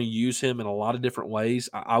like they're going to use him in a lot of different ways.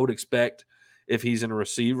 I would expect if he's in a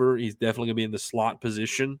receiver, he's definitely going to be in the slot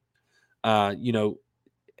position. You know,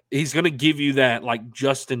 he's going to give you that like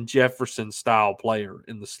Justin Jefferson style player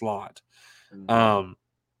in the slot.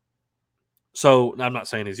 So I'm not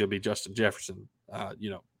saying he's going to be Justin Jefferson.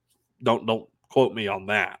 You know, don't quote me on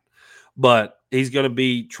that. But he's going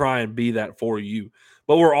to try and be that for you.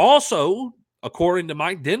 But we're also, according to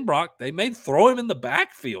Mike Denbrock, they may throw him in the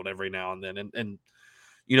backfield every now and then and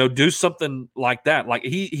you know, do something like that. Like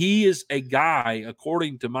he is a guy,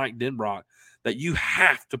 according to Mike Denbrock, that you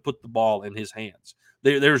have to put the ball in his hands.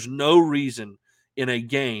 There's no reason in a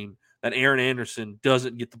game that Aaron Anderson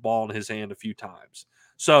doesn't get the ball in his hand a few times.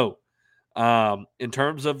 So in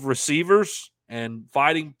terms of receivers and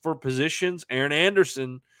fighting for positions, Aaron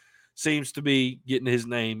Anderson seems to be getting his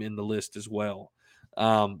name in the list as well.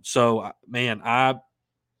 So, man,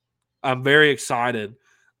 I'm very excited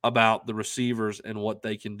about the receivers and what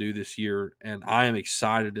they can do this year, and I am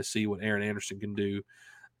excited to see what Aaron Anderson can do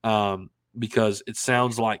because it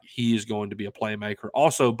sounds like he is going to be a playmaker.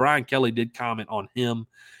 Also, Brian Kelly did comment on him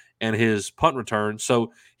and his punt return.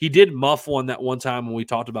 So he did muff one that one time when we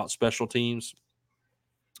talked about special teams,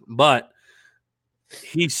 but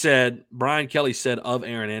he said, Brian Kelly said of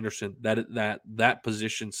Aaron Anderson that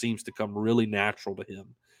position seems to come really natural to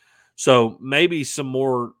him. So maybe some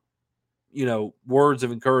more, you know, words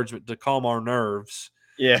of encouragement to calm our nerves.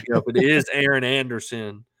 Yeah. You know, if it is Aaron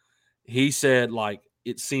Anderson, he said like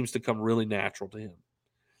it seems to come really natural to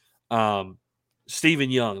him. Stephen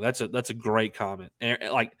Young, that's a great comment.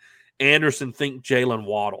 Like Anderson think Jalen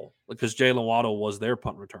Waddle because Jalen Waddle was their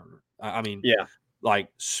punt returner. I mean, yeah, like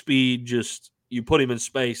speed, just you put him in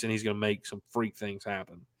space and he's going to make some freak things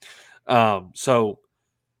happen. So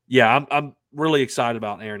yeah, I'm really excited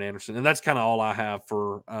about Aaron Anderson, and that's kind of all I have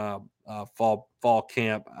for fall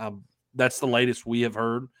camp. That's the latest we have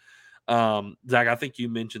heard. Zach, I think you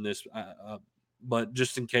mentioned this, but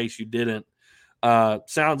just in case you didn't,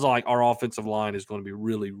 sounds like our offensive line is going to be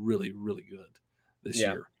really, really, really good this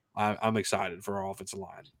year. I'm excited for our offensive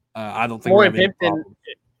line. I don't think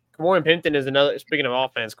Kamorian Pimpton is another. Speaking of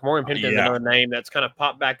offense, Kamorian Pimpton is another name that's kind of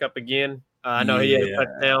popped back up again. I know he had a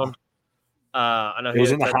touchdown. I know it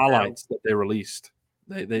was in the highlights that they released.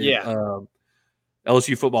 LSU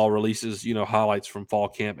football releases, you know, highlights from fall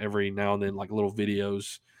camp every now and then, like little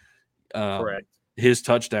videos. Correct. His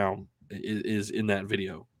touchdown is in that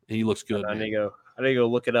video. He looks good. I need to go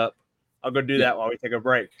look it up. I'll go do that while we take a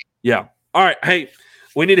break. Yeah. All right. Hey,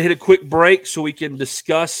 we need to hit a quick break so we can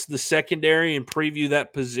discuss the secondary and preview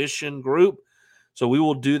that position group. So we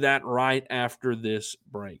will do that right after this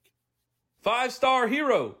break. 5-Star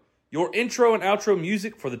Hero, your intro and outro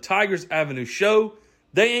music for the Tigers Avenue show.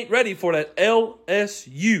 They ain't ready for that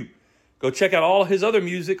LSU. Go check out all his other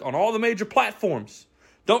music on all the major platforms.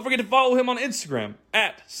 Don't forget to follow him on Instagram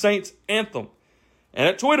at Saints Anthem and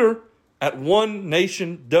at Twitter at One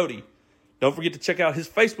Nation Doty. Don't forget to check out his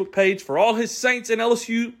Facebook page for all his Saints and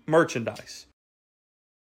LSU merchandise.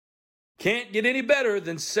 Can't get any better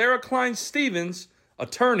than Sarah Klein Stevens,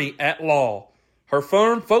 attorney at law. Her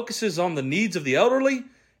firm focuses on the needs of the elderly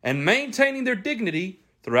and maintaining their dignity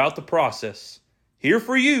throughout the process. Here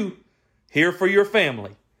for you, here for your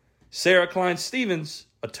family. Sarah Klein Stevens,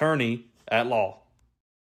 attorney at law.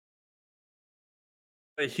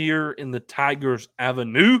 Here in the Tigers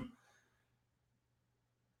Avenue,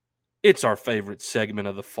 it's our favorite segment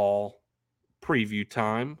of the fall, preview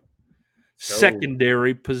time.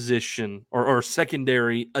 Secondary position or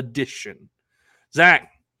secondary edition.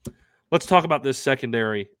 Zach, let's talk about this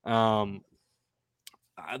secondary because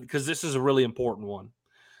this is a really important one.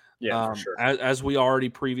 Yeah, for sure. As we already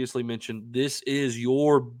previously mentioned, this is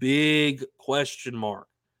your big question mark.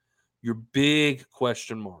 Your big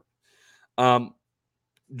question mark.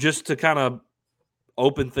 Just to kind of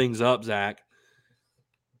open things up, Zach,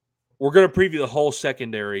 we're going to preview the whole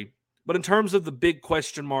secondary. But in terms of the big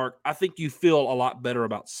question mark, I think you feel a lot better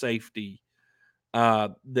about safety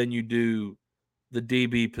than you do the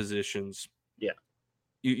DB positions. Yeah.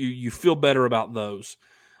 You feel better about those.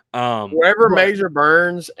 Wherever but Major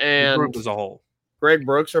Burns the and group as a whole, Greg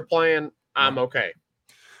Brooks are playing, I'm Right. okay.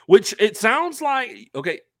 Which it sounds like,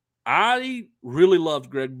 okay, I really loved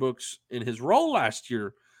Greg Brooks in his role last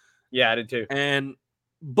year. Yeah, I did too.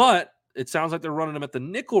 But it sounds like they're running him at the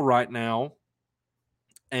nickel right now,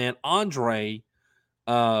 and Andre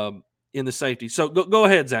in the safety. So go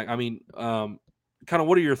ahead, Zach. I mean, kind of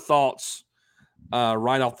what are your thoughts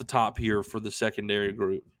right off the top here for the secondary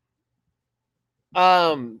group?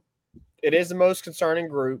 It is the most concerning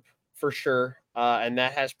group for sure, and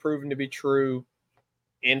that has proven to be true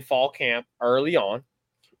in fall camp early on.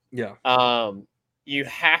 Yeah. You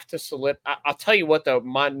have to select. I'll tell you what though,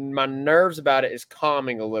 my nerves about it is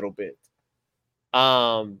calming a little bit.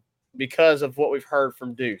 Because of what we've heard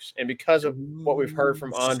from Deuce and because of what we've heard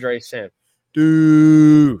from Andre Sim.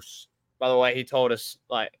 Deuce. By the way, he told us,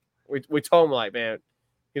 like, we told him, like, man,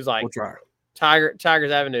 he's like, We'll try.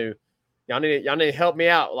 Tigers Avenue, y'all need to help me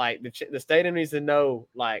out. Like, the stadium needs to know,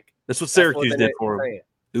 like, That's what Syracuse did for him.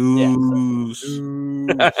 Deuce.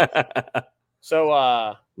 Deuce.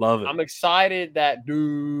 So Love it. I'm excited that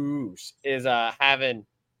Deuce is having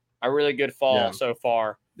a really good fall so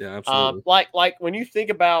far. Yeah, absolutely. Like when you think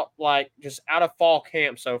about, like, just out of fall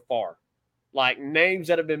camp so far, like, names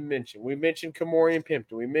that have been mentioned. We mentioned Kamorian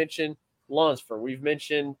Pimpton. We mentioned Lunsford. We've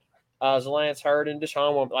mentioned Zalance Hurd and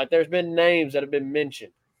Deshaun Womack. Like, there's been names that have been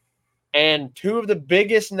mentioned. And two of the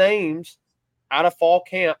biggest names out of fall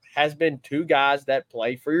camp has been two guys that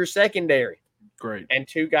play for your secondary. Great. And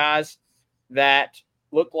two guys that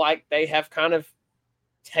look like they have kind of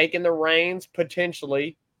taken the reins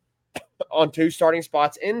potentially on two starting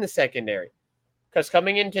spots in the secondary. Because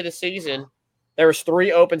coming into the season, there was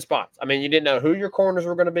 3 open spots. I mean, you didn't know who your corners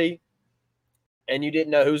were going to be, and you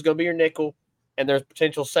didn't know who's going to be your nickel, and there's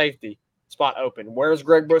potential safety spot open. Where's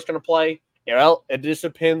Greg Brooks going to play? Well, it just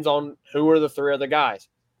depends on who are the 3 other guys.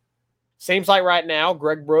 Seems like right now,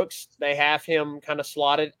 Greg Brooks, they have him kind of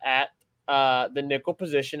slotted at the nickel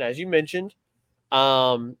position, as you mentioned,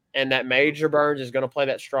 and that Major Burns is going to play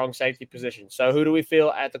that strong safety position. So who do we feel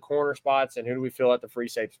at the corner spots, and who do we feel at the free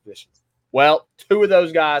safety positions? Well, 2 of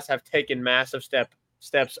those guys have taken massive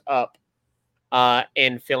steps up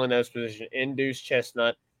in filling those positions, in Deuce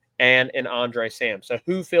Chestnut and in Andre Sam. So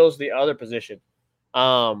who fills the other position?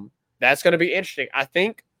 That's going to be interesting. I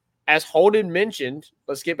think, as Holden mentioned,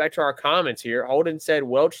 let's get back to our comments here. Holden said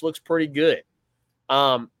Welch looks pretty good.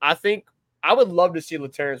 I think I would love to see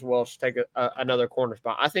LaTerrence Welch take another corner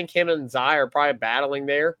spot. I think him and Zai are probably battling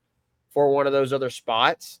there for one of those other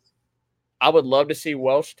spots. I would love to see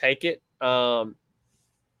Welch take it. I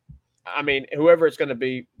mean, whoever it's going to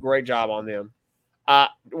be, great job on them.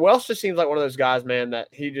 Welch just seems like one of those guys, man, that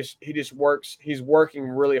he just works. He's working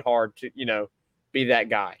really hard to, be that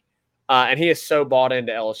guy. And he is so bought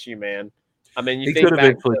into LSU, man. I mean, he could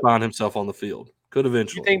eventually find himself on the field. Could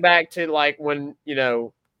eventually. You think back to, like, when,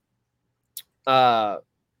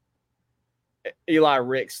 Eli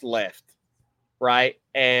Ricks left, right?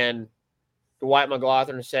 And Dwight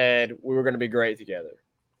McGlothern said, we were going to be great together.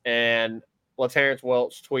 And LaTerrence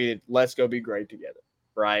Welch tweeted, let's go be great together,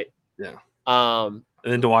 right? Yeah. And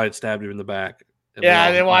then Dwight stabbed him in the back. Yeah,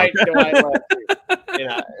 and then Dwight left.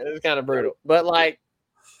 It was kind of brutal. But, like,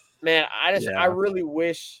 man, I really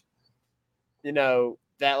wish, that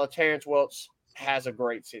LaTerrence Welch has a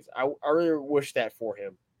great season. I really wish that for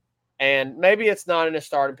him. And maybe it's not in a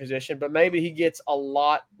starting position, but maybe he gets a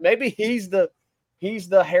lot. Maybe he's the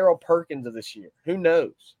Harold Perkins of this year. Who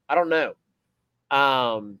knows? I don't know.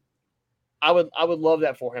 I would love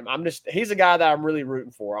that for him. He's a guy that I'm really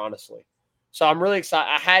rooting for, honestly. So I'm really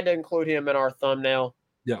excited. I had to include him in our thumbnail.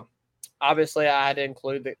 Yeah. Obviously, I had to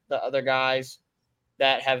include the other guys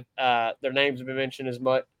that have their names have been mentioned as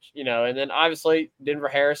much, and then obviously Denver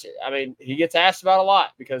Harris. I mean, he gets asked about a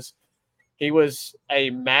lot because he was a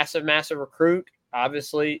massive, massive recruit.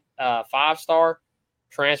 Obviously, 5-star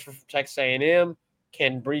transfer from Texas A&M.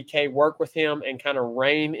 Can Bree work with him and kind of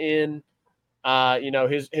rein in,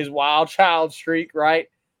 his wild child streak, right?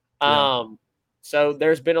 Yeah. So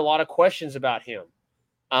there's been a lot of questions about him,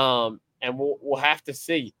 and we'll have to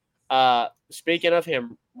see. Speaking of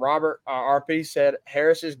him, Robert RP said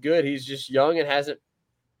Harris is good. He's just young and hasn't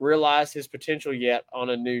realized his potential yet on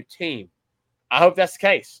a new team. I hope that's the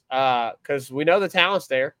case because we know the talent's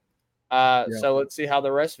there. So let's see how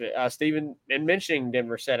the rest of it. Stephen, in mentioning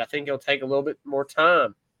Denver, said I think he'll take a little bit more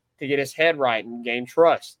time to get his head right and gain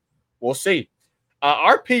trust. We'll see.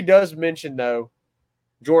 RP does mention, though,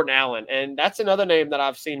 Jordan Allen, and that's another name that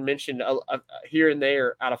I've seen mentioned here and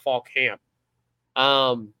there out of fall camp.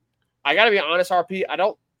 I got to be honest, RP. I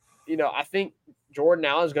don't, I think Jordan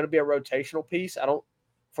Allen is going to be a rotational piece. I don't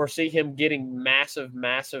foresee him getting massive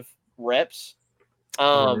reps.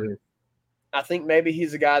 I think maybe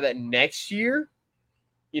he's a guy that next year,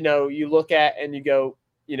 you look at and you go,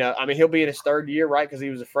 I mean, he'll be in his third year, right? Because he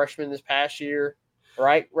was a freshman this past year,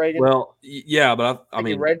 right, Reagan? Well, yeah, but I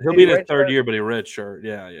mean, he'll be in his third year, but a red shirt.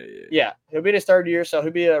 Yeah. Yeah, he'll be in his third year, so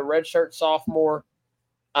he'll be a red shirt sophomore.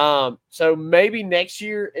 So maybe next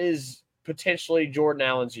year is potentially Jordan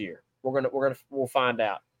Allen's year. We'll find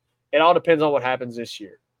out. It all depends on what happens this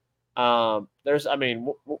year. We gotta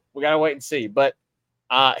wait and see. But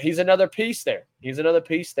he's another piece there.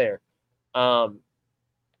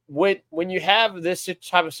 When you have this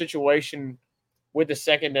type of situation with the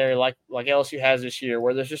secondary, like LSU has this year,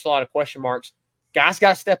 where there's just a lot of question marks, guys got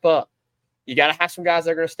to step up. You got to have some guys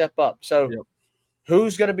that are going to step up. So,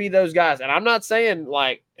 Who's going to be those guys? And I'm not saying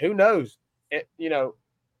who knows?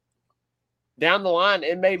 Down the line,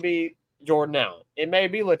 it may be Jordan Allen. It may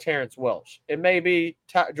be LaTerrence Welch. It may be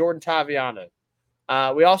Jordan Taviano.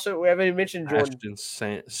 We haven't even mentioned Jordan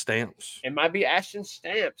Ashton Stamps. It might be Ashton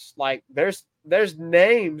Stamps. There's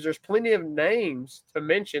names. There's plenty of names to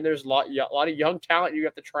mention. There's a lot of young talent. You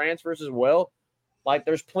got the transfers as well.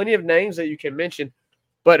 There's plenty of names that you can mention.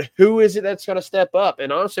 But who is it that's going to step up?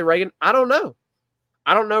 And honestly, Reagan, I don't know.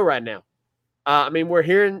 I don't know right now. We're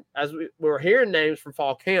hearing names from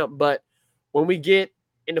fall camp, but when we get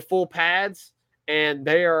into full pads and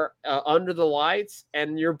they are under the lights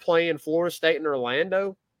and you're playing Florida State and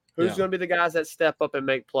Orlando, who's going to be the guys that step up and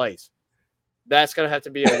make plays? That's going to have to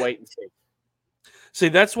be a wait and see. See,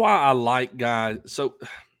 that's why I like guys. So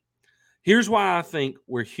here's why I think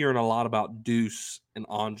we're hearing a lot about Deuce and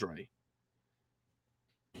Andre.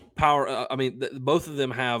 Both of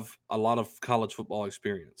them have a lot of college football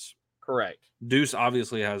experience. Correct. Deuce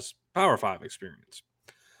obviously has Power 5 experience.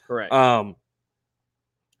 Correct.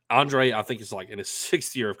 Andre, I think, is in his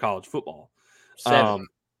 6th year of college football.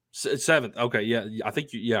 Seventh. Okay, yeah. I think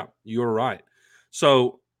you're right.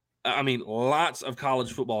 So, lots of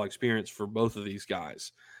college football experience for both of these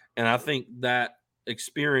guys. And I think that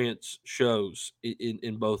experience shows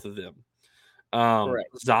in both of them.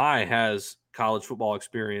 Zai has college football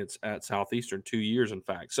experience at Southeastern, 2 years, in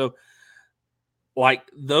fact. So,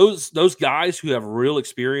 those guys who have real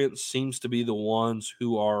experience seems to be the ones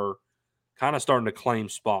who are kind of starting to claim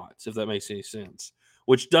spots, if that makes any sense,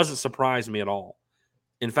 which doesn't surprise me at all.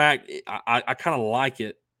 In fact, I kind of like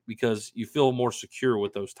it because you feel more secure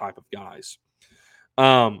with those type of guys.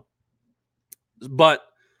 But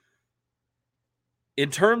in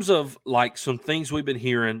terms of some things we've been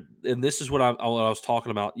hearing, and this is what I was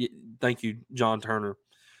talking about. Thank you, John Turner.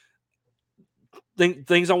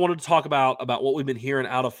 Things I wanted to talk about what we've been hearing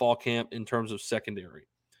out of fall camp in terms of secondary.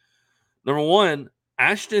 Number one,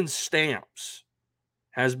 Ashton Stamps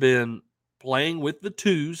has been playing with the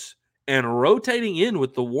twos and rotating in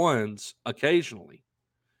with the ones occasionally.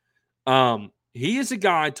 He is a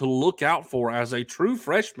guy to look out for as a true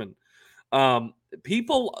freshman.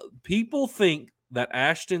 People think that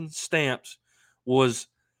Ashton Stamps was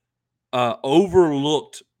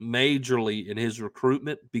overlooked majorly in his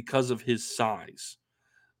recruitment because of his size.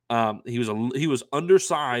 He was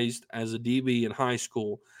undersized as a DB in high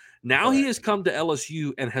school. Now he has come to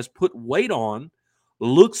LSU and has put weight on,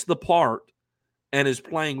 looks the part, and is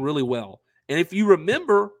playing really well. And if you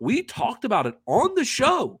remember, we talked about it on the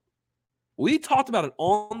show.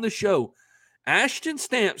 Ashton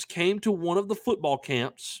Stamps came to one of the football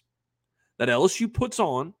camps that LSU puts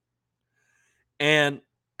on, and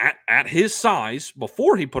at his size,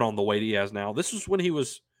 before he put on the weight he has now, this was when he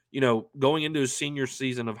was, going into his senior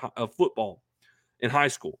season of football in high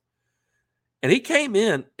school. And he came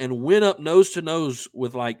in and went up nose to nose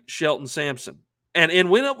with Shelton Sampson,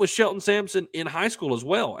 and went up with Shelton Sampson in high school as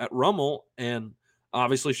well at Rummel. And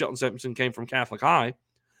obviously Shelton Sampson came from Catholic High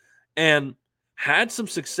and had some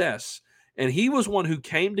success. And he was one who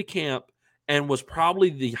came to camp and was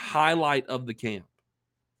probably the highlight of the camp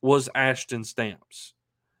was Ashton Stamps.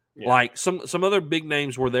 Yeah. Some other big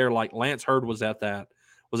names were there, like Lance Hurd was at that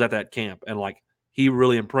camp, and he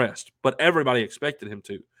really impressed. But everybody expected him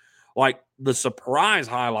to. The surprise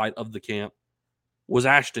highlight of the camp was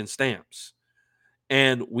Ashton Stamps.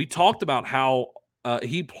 And we talked about how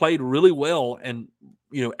he played really well, and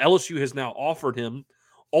LSU has now offered him.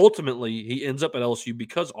 Ultimately, he ends up at LSU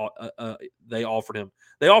because they offered him.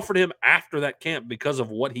 They offered him after that camp because of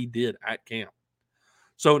what he did at camp.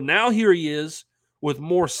 So now here he is with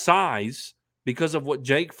more size because of what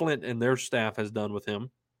Jake Flint and their staff has done with him.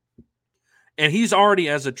 And he's already,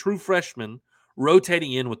 as a true freshman,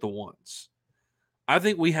 rotating in with the ones. I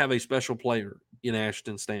think we have a special player in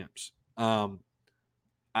Ashton Stamps.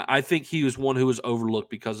 I think he was one who was overlooked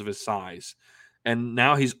because of his size, and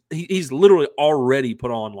now he's literally already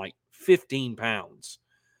put on like 15 pounds,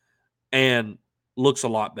 and looks a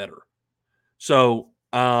lot better. So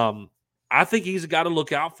I think he's a guy to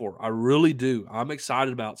look out for. I really do. I'm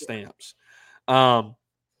excited about Stamps.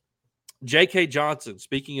 J.K. Johnson,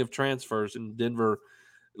 speaking of transfers in Denver,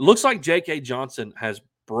 looks like J.K. Johnson has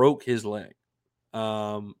broke his leg.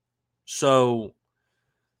 So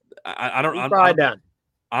I don't. He's probably done.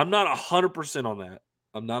 I'm not 100% on that.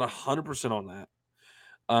 I'm not 100% on that.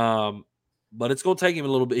 But it's going to take him a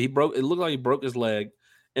little bit. It looked like he broke his leg,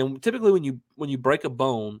 and typically when you break a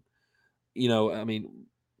bone, I mean,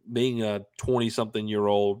 being a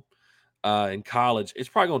 20-something-year-old in college, it's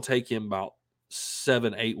probably going to take him about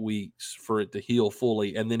 7-8 weeks for it to heal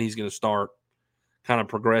fully, and then he's going to start kind of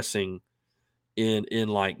progressing in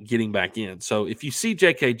like getting back in. So if you see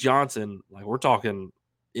J.K. Johnson, like we're talking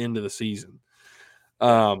into the season.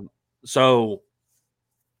 So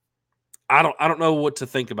I don't know what to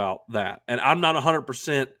think about that, and I'm not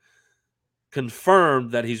 100%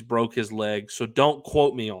 confirmed that he's broke his leg. So don't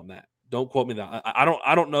quote me on that. Don't quote me that.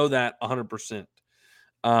 I don't know that 100%.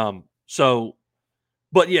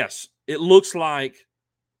 But yes, it looks like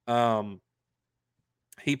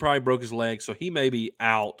he probably broke his leg, so he may be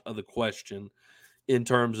out of the question in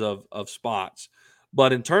terms of spots.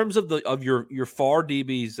 But in terms of your far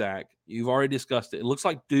DBs, Zach, you've already discussed it. It looks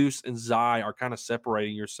like Deuce and Zai are kind of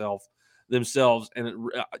separating themselves.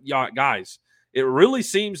 And guys, it really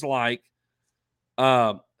seems like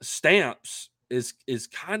Stamps is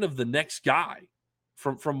kind of the next guy.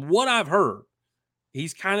 From what I've heard,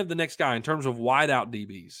 he's kind of the next guy in terms of wideout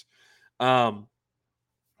DBs.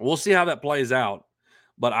 We'll see how that plays out.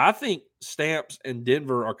 But I think Stamps and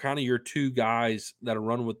Denver are kind of your two guys that are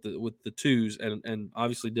running with the twos, and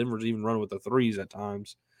obviously Denver's even running with the threes at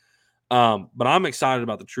times. But I'm excited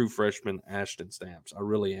about the true freshman Ashton Stamps. I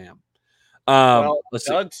really am.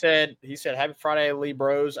 Doug said Happy Friday, Lee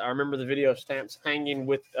Bros. I remember the video of Stamps hanging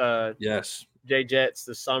with yes Jay Jets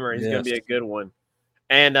this summer. He's going to be a good one.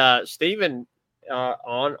 And Steven,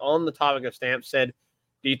 on the topic of Stamps, said,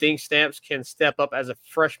 do you think Stamps can step up as a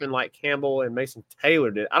freshman like Campbell and Mason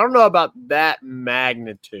Taylor did? I don't know about that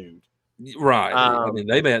magnitude. Right. I mean,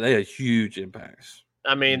 they had huge impacts.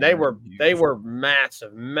 I mean, they were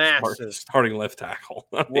massive starting left tackle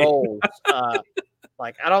roles.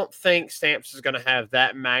 Like, I don't think Stamps is going to have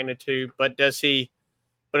that magnitude, but does he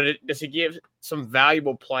give some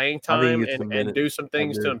valuable playing time and do some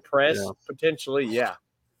things to impress? Yeah. Potentially, yeah.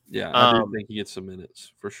 Yeah, I do think he gets some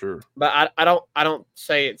minutes for sure. But I don't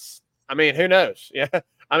say it's. I mean, who knows? Yeah,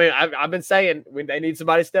 I mean, I've been saying they need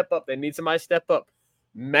somebody to step up. They need somebody to step up.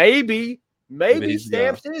 Maybe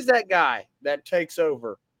Stamps is that guy that takes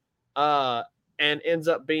over, and ends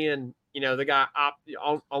up being the guy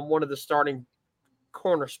on one of the starting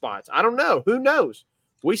corner spots. I don't know. Who knows?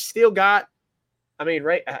 We still got. I mean,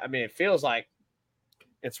 it feels like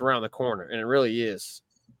it's around the corner, and it really is.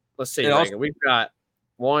 Let's see. We've got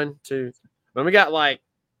 1, 2. But we got like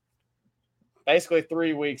basically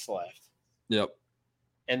 3 weeks left. Yep.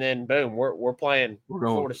 And then boom, we're playing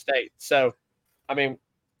Florida State. So, I mean,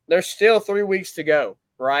 there's still 3 weeks to go,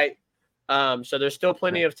 right? So there's still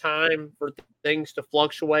plenty of time for things to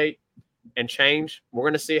fluctuate and change. We're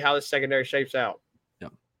going to see how the secondary shapes out. Yeah.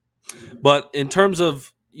 But in terms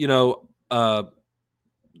of the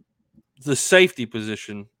safety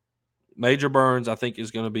position, Major Burns, I think,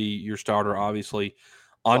 is going to be your starter, obviously.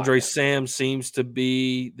 Andre Sam seems to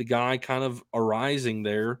be the guy kind of arising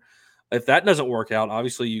there. If that doesn't work out,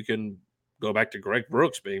 obviously you can go back to Greg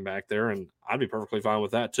Brooks being back there, and I'd be perfectly fine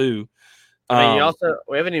with that too. I mean,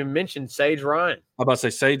 we haven't even mentioned Sage Ryan. I'm about to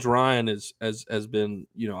say Sage Ryan has been,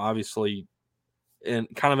 obviously in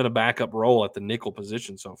kind of in a backup role at the nickel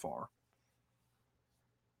position so far.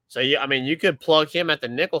 So you could plug him at the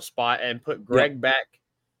nickel spot and put Greg back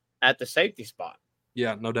at the safety spot.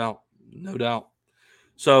 Yeah, no doubt. No doubt.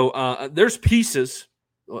 So there's pieces,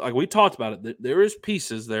 like we talked about it. There is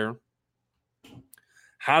pieces there.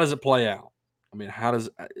 How does it play out? I mean, how does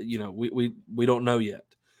we don't know yet.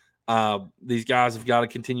 These guys have got to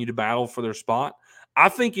continue to battle for their spot. I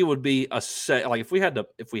think it would be if we had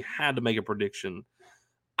to make a prediction,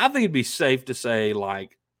 I think it'd be safe to say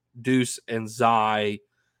like Deuce and Zai,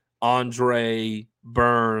 Andre,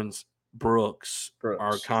 Burns, Brooks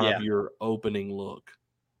are kind of your opening look.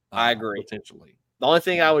 I agree. Potentially. The only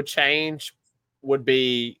thing I would change would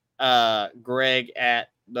be Greg at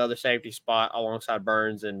the other safety spot alongside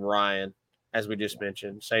Burns and Ryan, as we just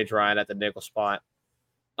mentioned. Sage Ryan at the nickel spot.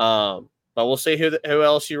 But we'll see who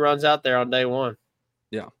LSU runs out there on day one.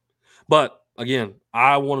 Yeah. But again,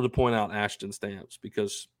 I wanted to point out Ashton Stamps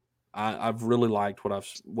because I've really liked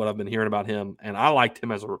what I've been hearing about him, and I liked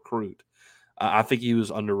him as a recruit. I think he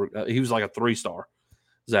was he was like a 3-star,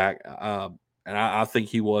 Zach, and I think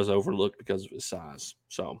he was overlooked because of his size.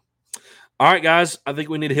 So, all right, guys, I think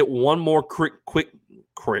we need to hit one more quick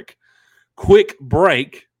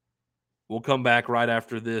break. We'll come back right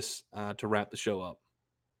after this to wrap the show up.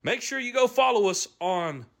 Make sure you go follow us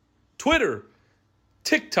on Twitter,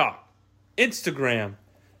 TikTok, Instagram,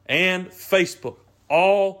 and Facebook,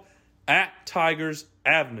 all at Tigers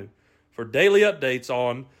Avenue, for daily updates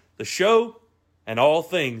on the show and all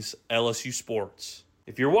things LSU sports.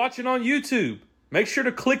 If you're watching on YouTube, make sure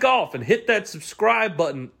to click off and hit that subscribe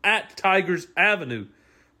button at Tigers Avenue.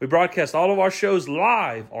 We broadcast all of our shows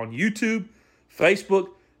live on YouTube, Facebook,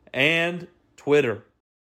 and Twitter.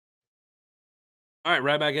 All right,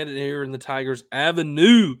 right back at it here in the Tigers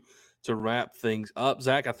Avenue to wrap things up.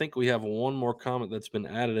 Zach, I think we have one more comment that's been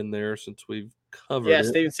added in there since we've covered it. Yeah,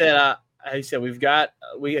 Steven said, he said we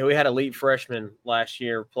had elite freshmen last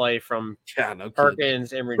year play from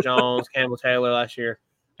Perkins, Emory Jones, Campbell Taylor last year.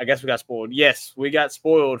 I guess we got spoiled. Yes, we got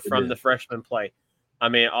spoiled from the freshman play. I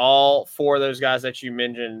mean, all 4 of those guys that you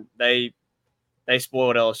mentioned, they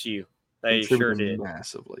spoiled LSU. They sure did.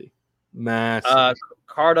 Massively.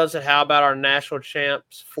 Carr does it. How about our national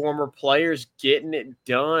champs, former players getting it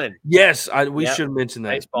done? Yes, we should mention that.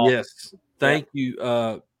 Baseball. Yes. Thank you,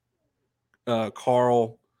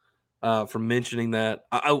 Carl, for mentioning that.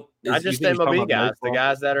 I just MLB guys, the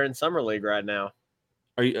guys that are in summer league right now.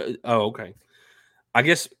 Are you? Okay. I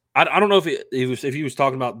guess I don't know if he was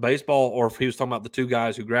talking about baseball or if he was talking about the 2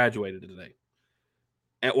 guys who graduated today.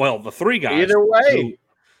 And, well, the 3 guys. Either way.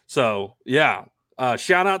 So yeah.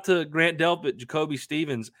 Shout out to Grant Delpit, Jacoby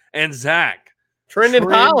Stevens, and Zach.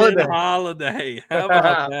 Trendon Holiday. How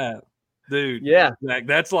about that? Dude. Yeah. Zach,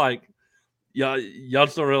 that's like, y'all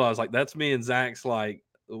just don't realize, like, that's me and Zach's like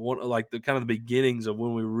the kind of the beginnings of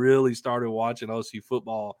when we really started watching OSU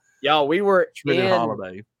football. Y'all, we were Trendon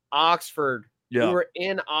Holiday. Oxford. Yeah. We were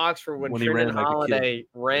in Oxford when Trendon Holiday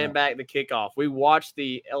ran back the kickoff. We watched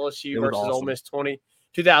the LSU versus Ole Miss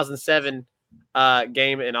 2007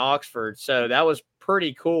 game in Oxford. So that was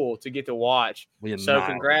pretty cool to get to watch. So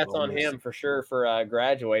congrats on him for sure for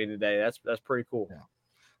graduating today. That's pretty cool. Yeah.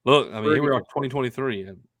 Look, I mean, here we are, 2023,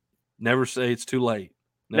 and never say it's too late.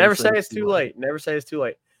 Never say it's too late. Never say it's too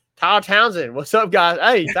late. Tyler Townsend, what's up, guys?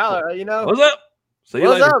 Hey, Tyler, what's up? See you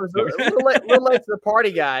later. What's up? It's a little late to the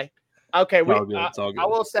party guy. Okay, it's all good. I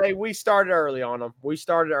will say we started early on them.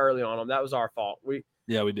 That was our fault. We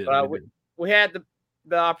did. We had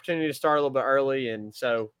the opportunity to start a little bit early, and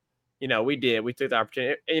so we did. We took the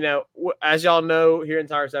opportunity. As y'all know, here in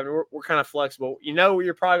Tigers Avenue, we're kind of flexible.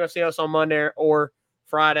 You're probably gonna see us on Monday or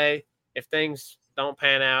Friday. If things don't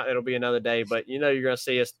pan out, it'll be another day. But you're gonna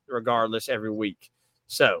see us regardless every week.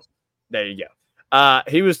 So there you go.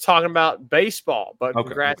 He was talking about baseball, but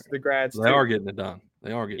congrats to the grads. They are getting it done.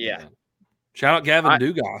 They are getting it done. Shout out Gavin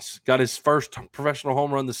Dugas. Got his first professional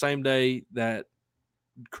home run the same day that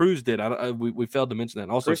Cruz did. We failed to mention that.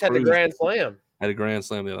 Also, Cruz had the grand slam. Had a grand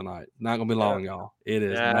slam the other night. Not going to be long, y'all. It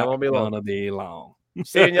is not going to be long.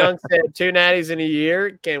 Steven Young said 2 natties in a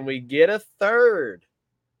year. Can we get a third?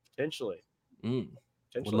 Potentially.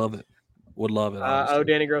 Would love it. Would love it.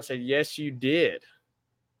 Danny Girl said, yes, you did.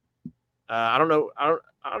 I don't know. I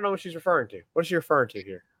don't know what she's referring to. What is she referring to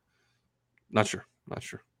here? Not sure.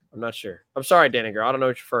 I'm not sure. I'm sorry, Danny Girl. I don't know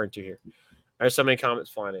what you're referring to here. There's so many comments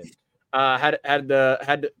flying in. Had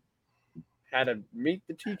to meet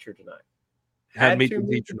the teacher tonight. Had to meet the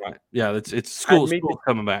teacher tonight. Yeah, it's school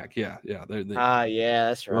coming back. Yeah. Yeah,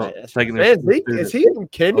 that's right. Well, Zeke, is he in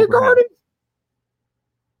kindergarten?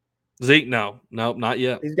 Zeke, no, not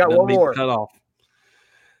yet. He's got one more cut off.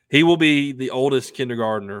 He will be the oldest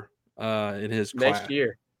kindergartner in his class next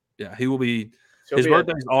year. Yeah, he will be. His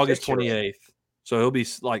birthday is August 28th, so he'll be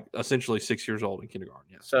like essentially 6 years old in kindergarten.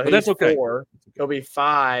 Yeah, so that's okay. 4. He'll be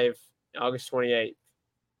 5 August 28th,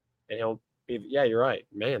 and he'll be. Yeah, you're right,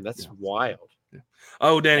 man. That's wild. Yeah.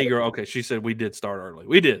 Oh, Danny Girl. Okay, she said we did start early.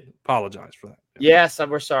 We did. Apologize for that. Yeah. Yes,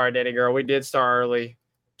 we're sorry, Danny Girl. We did start early.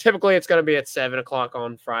 Typically, it's going to be at 7:00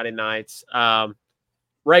 on Friday nights.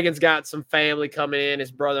 Reagan's got some family coming in.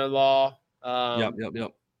 His brother-in-law.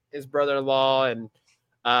 Yep. His brother-in-law and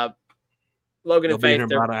Logan They'll and Faith.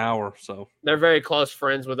 They're about an hour, so they're very close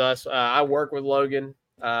friends with us. I work with Logan,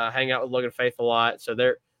 hang out with Logan and Faith a lot, so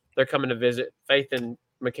they're coming to visit. Faith and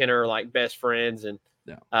McKenna are like best friends, and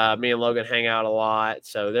me and Logan hang out a lot.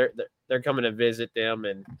 So they're coming to visit them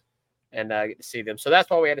and get to see them. So that's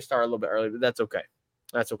why we had to start a little bit early, but that's okay.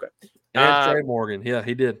 And Trey Morgan, yeah,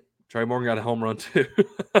 he did. Trey Morgan got a home run too.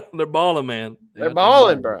 They're balling, man. They're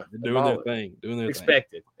balling, bro. They're doing their thing. Doing their thing.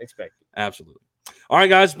 Expected. Absolutely. All right,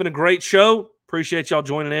 guys. It's been a great show. Appreciate y'all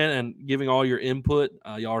joining in and giving all your input.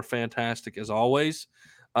 Y'all are fantastic as always.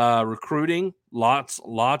 Recruiting, lots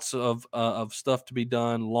of stuff to be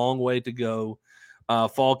done. Long way to go.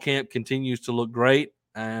 Fall camp continues to look great,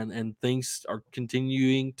 and things are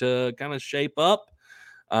continuing to kind of shape up.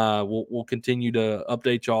 We'll continue to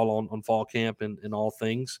update y'all on fall camp and all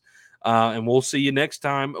things. And we'll see you next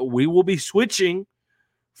time. We will be switching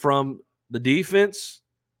from the defense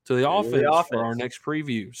to the offense for our next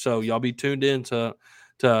preview. So y'all be tuned in to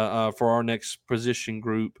for our next position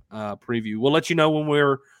group preview. We'll let you know when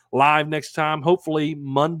we're live next time. Hopefully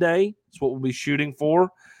Monday is what we'll be shooting for.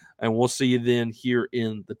 And we'll see you then here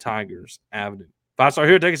in the Tigers Avenue. 5-Star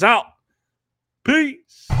here, take us out.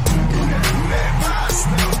 Peace. Who that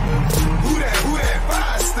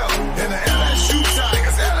 5-star? And the LSU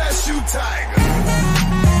Tigers, LSU Tigers.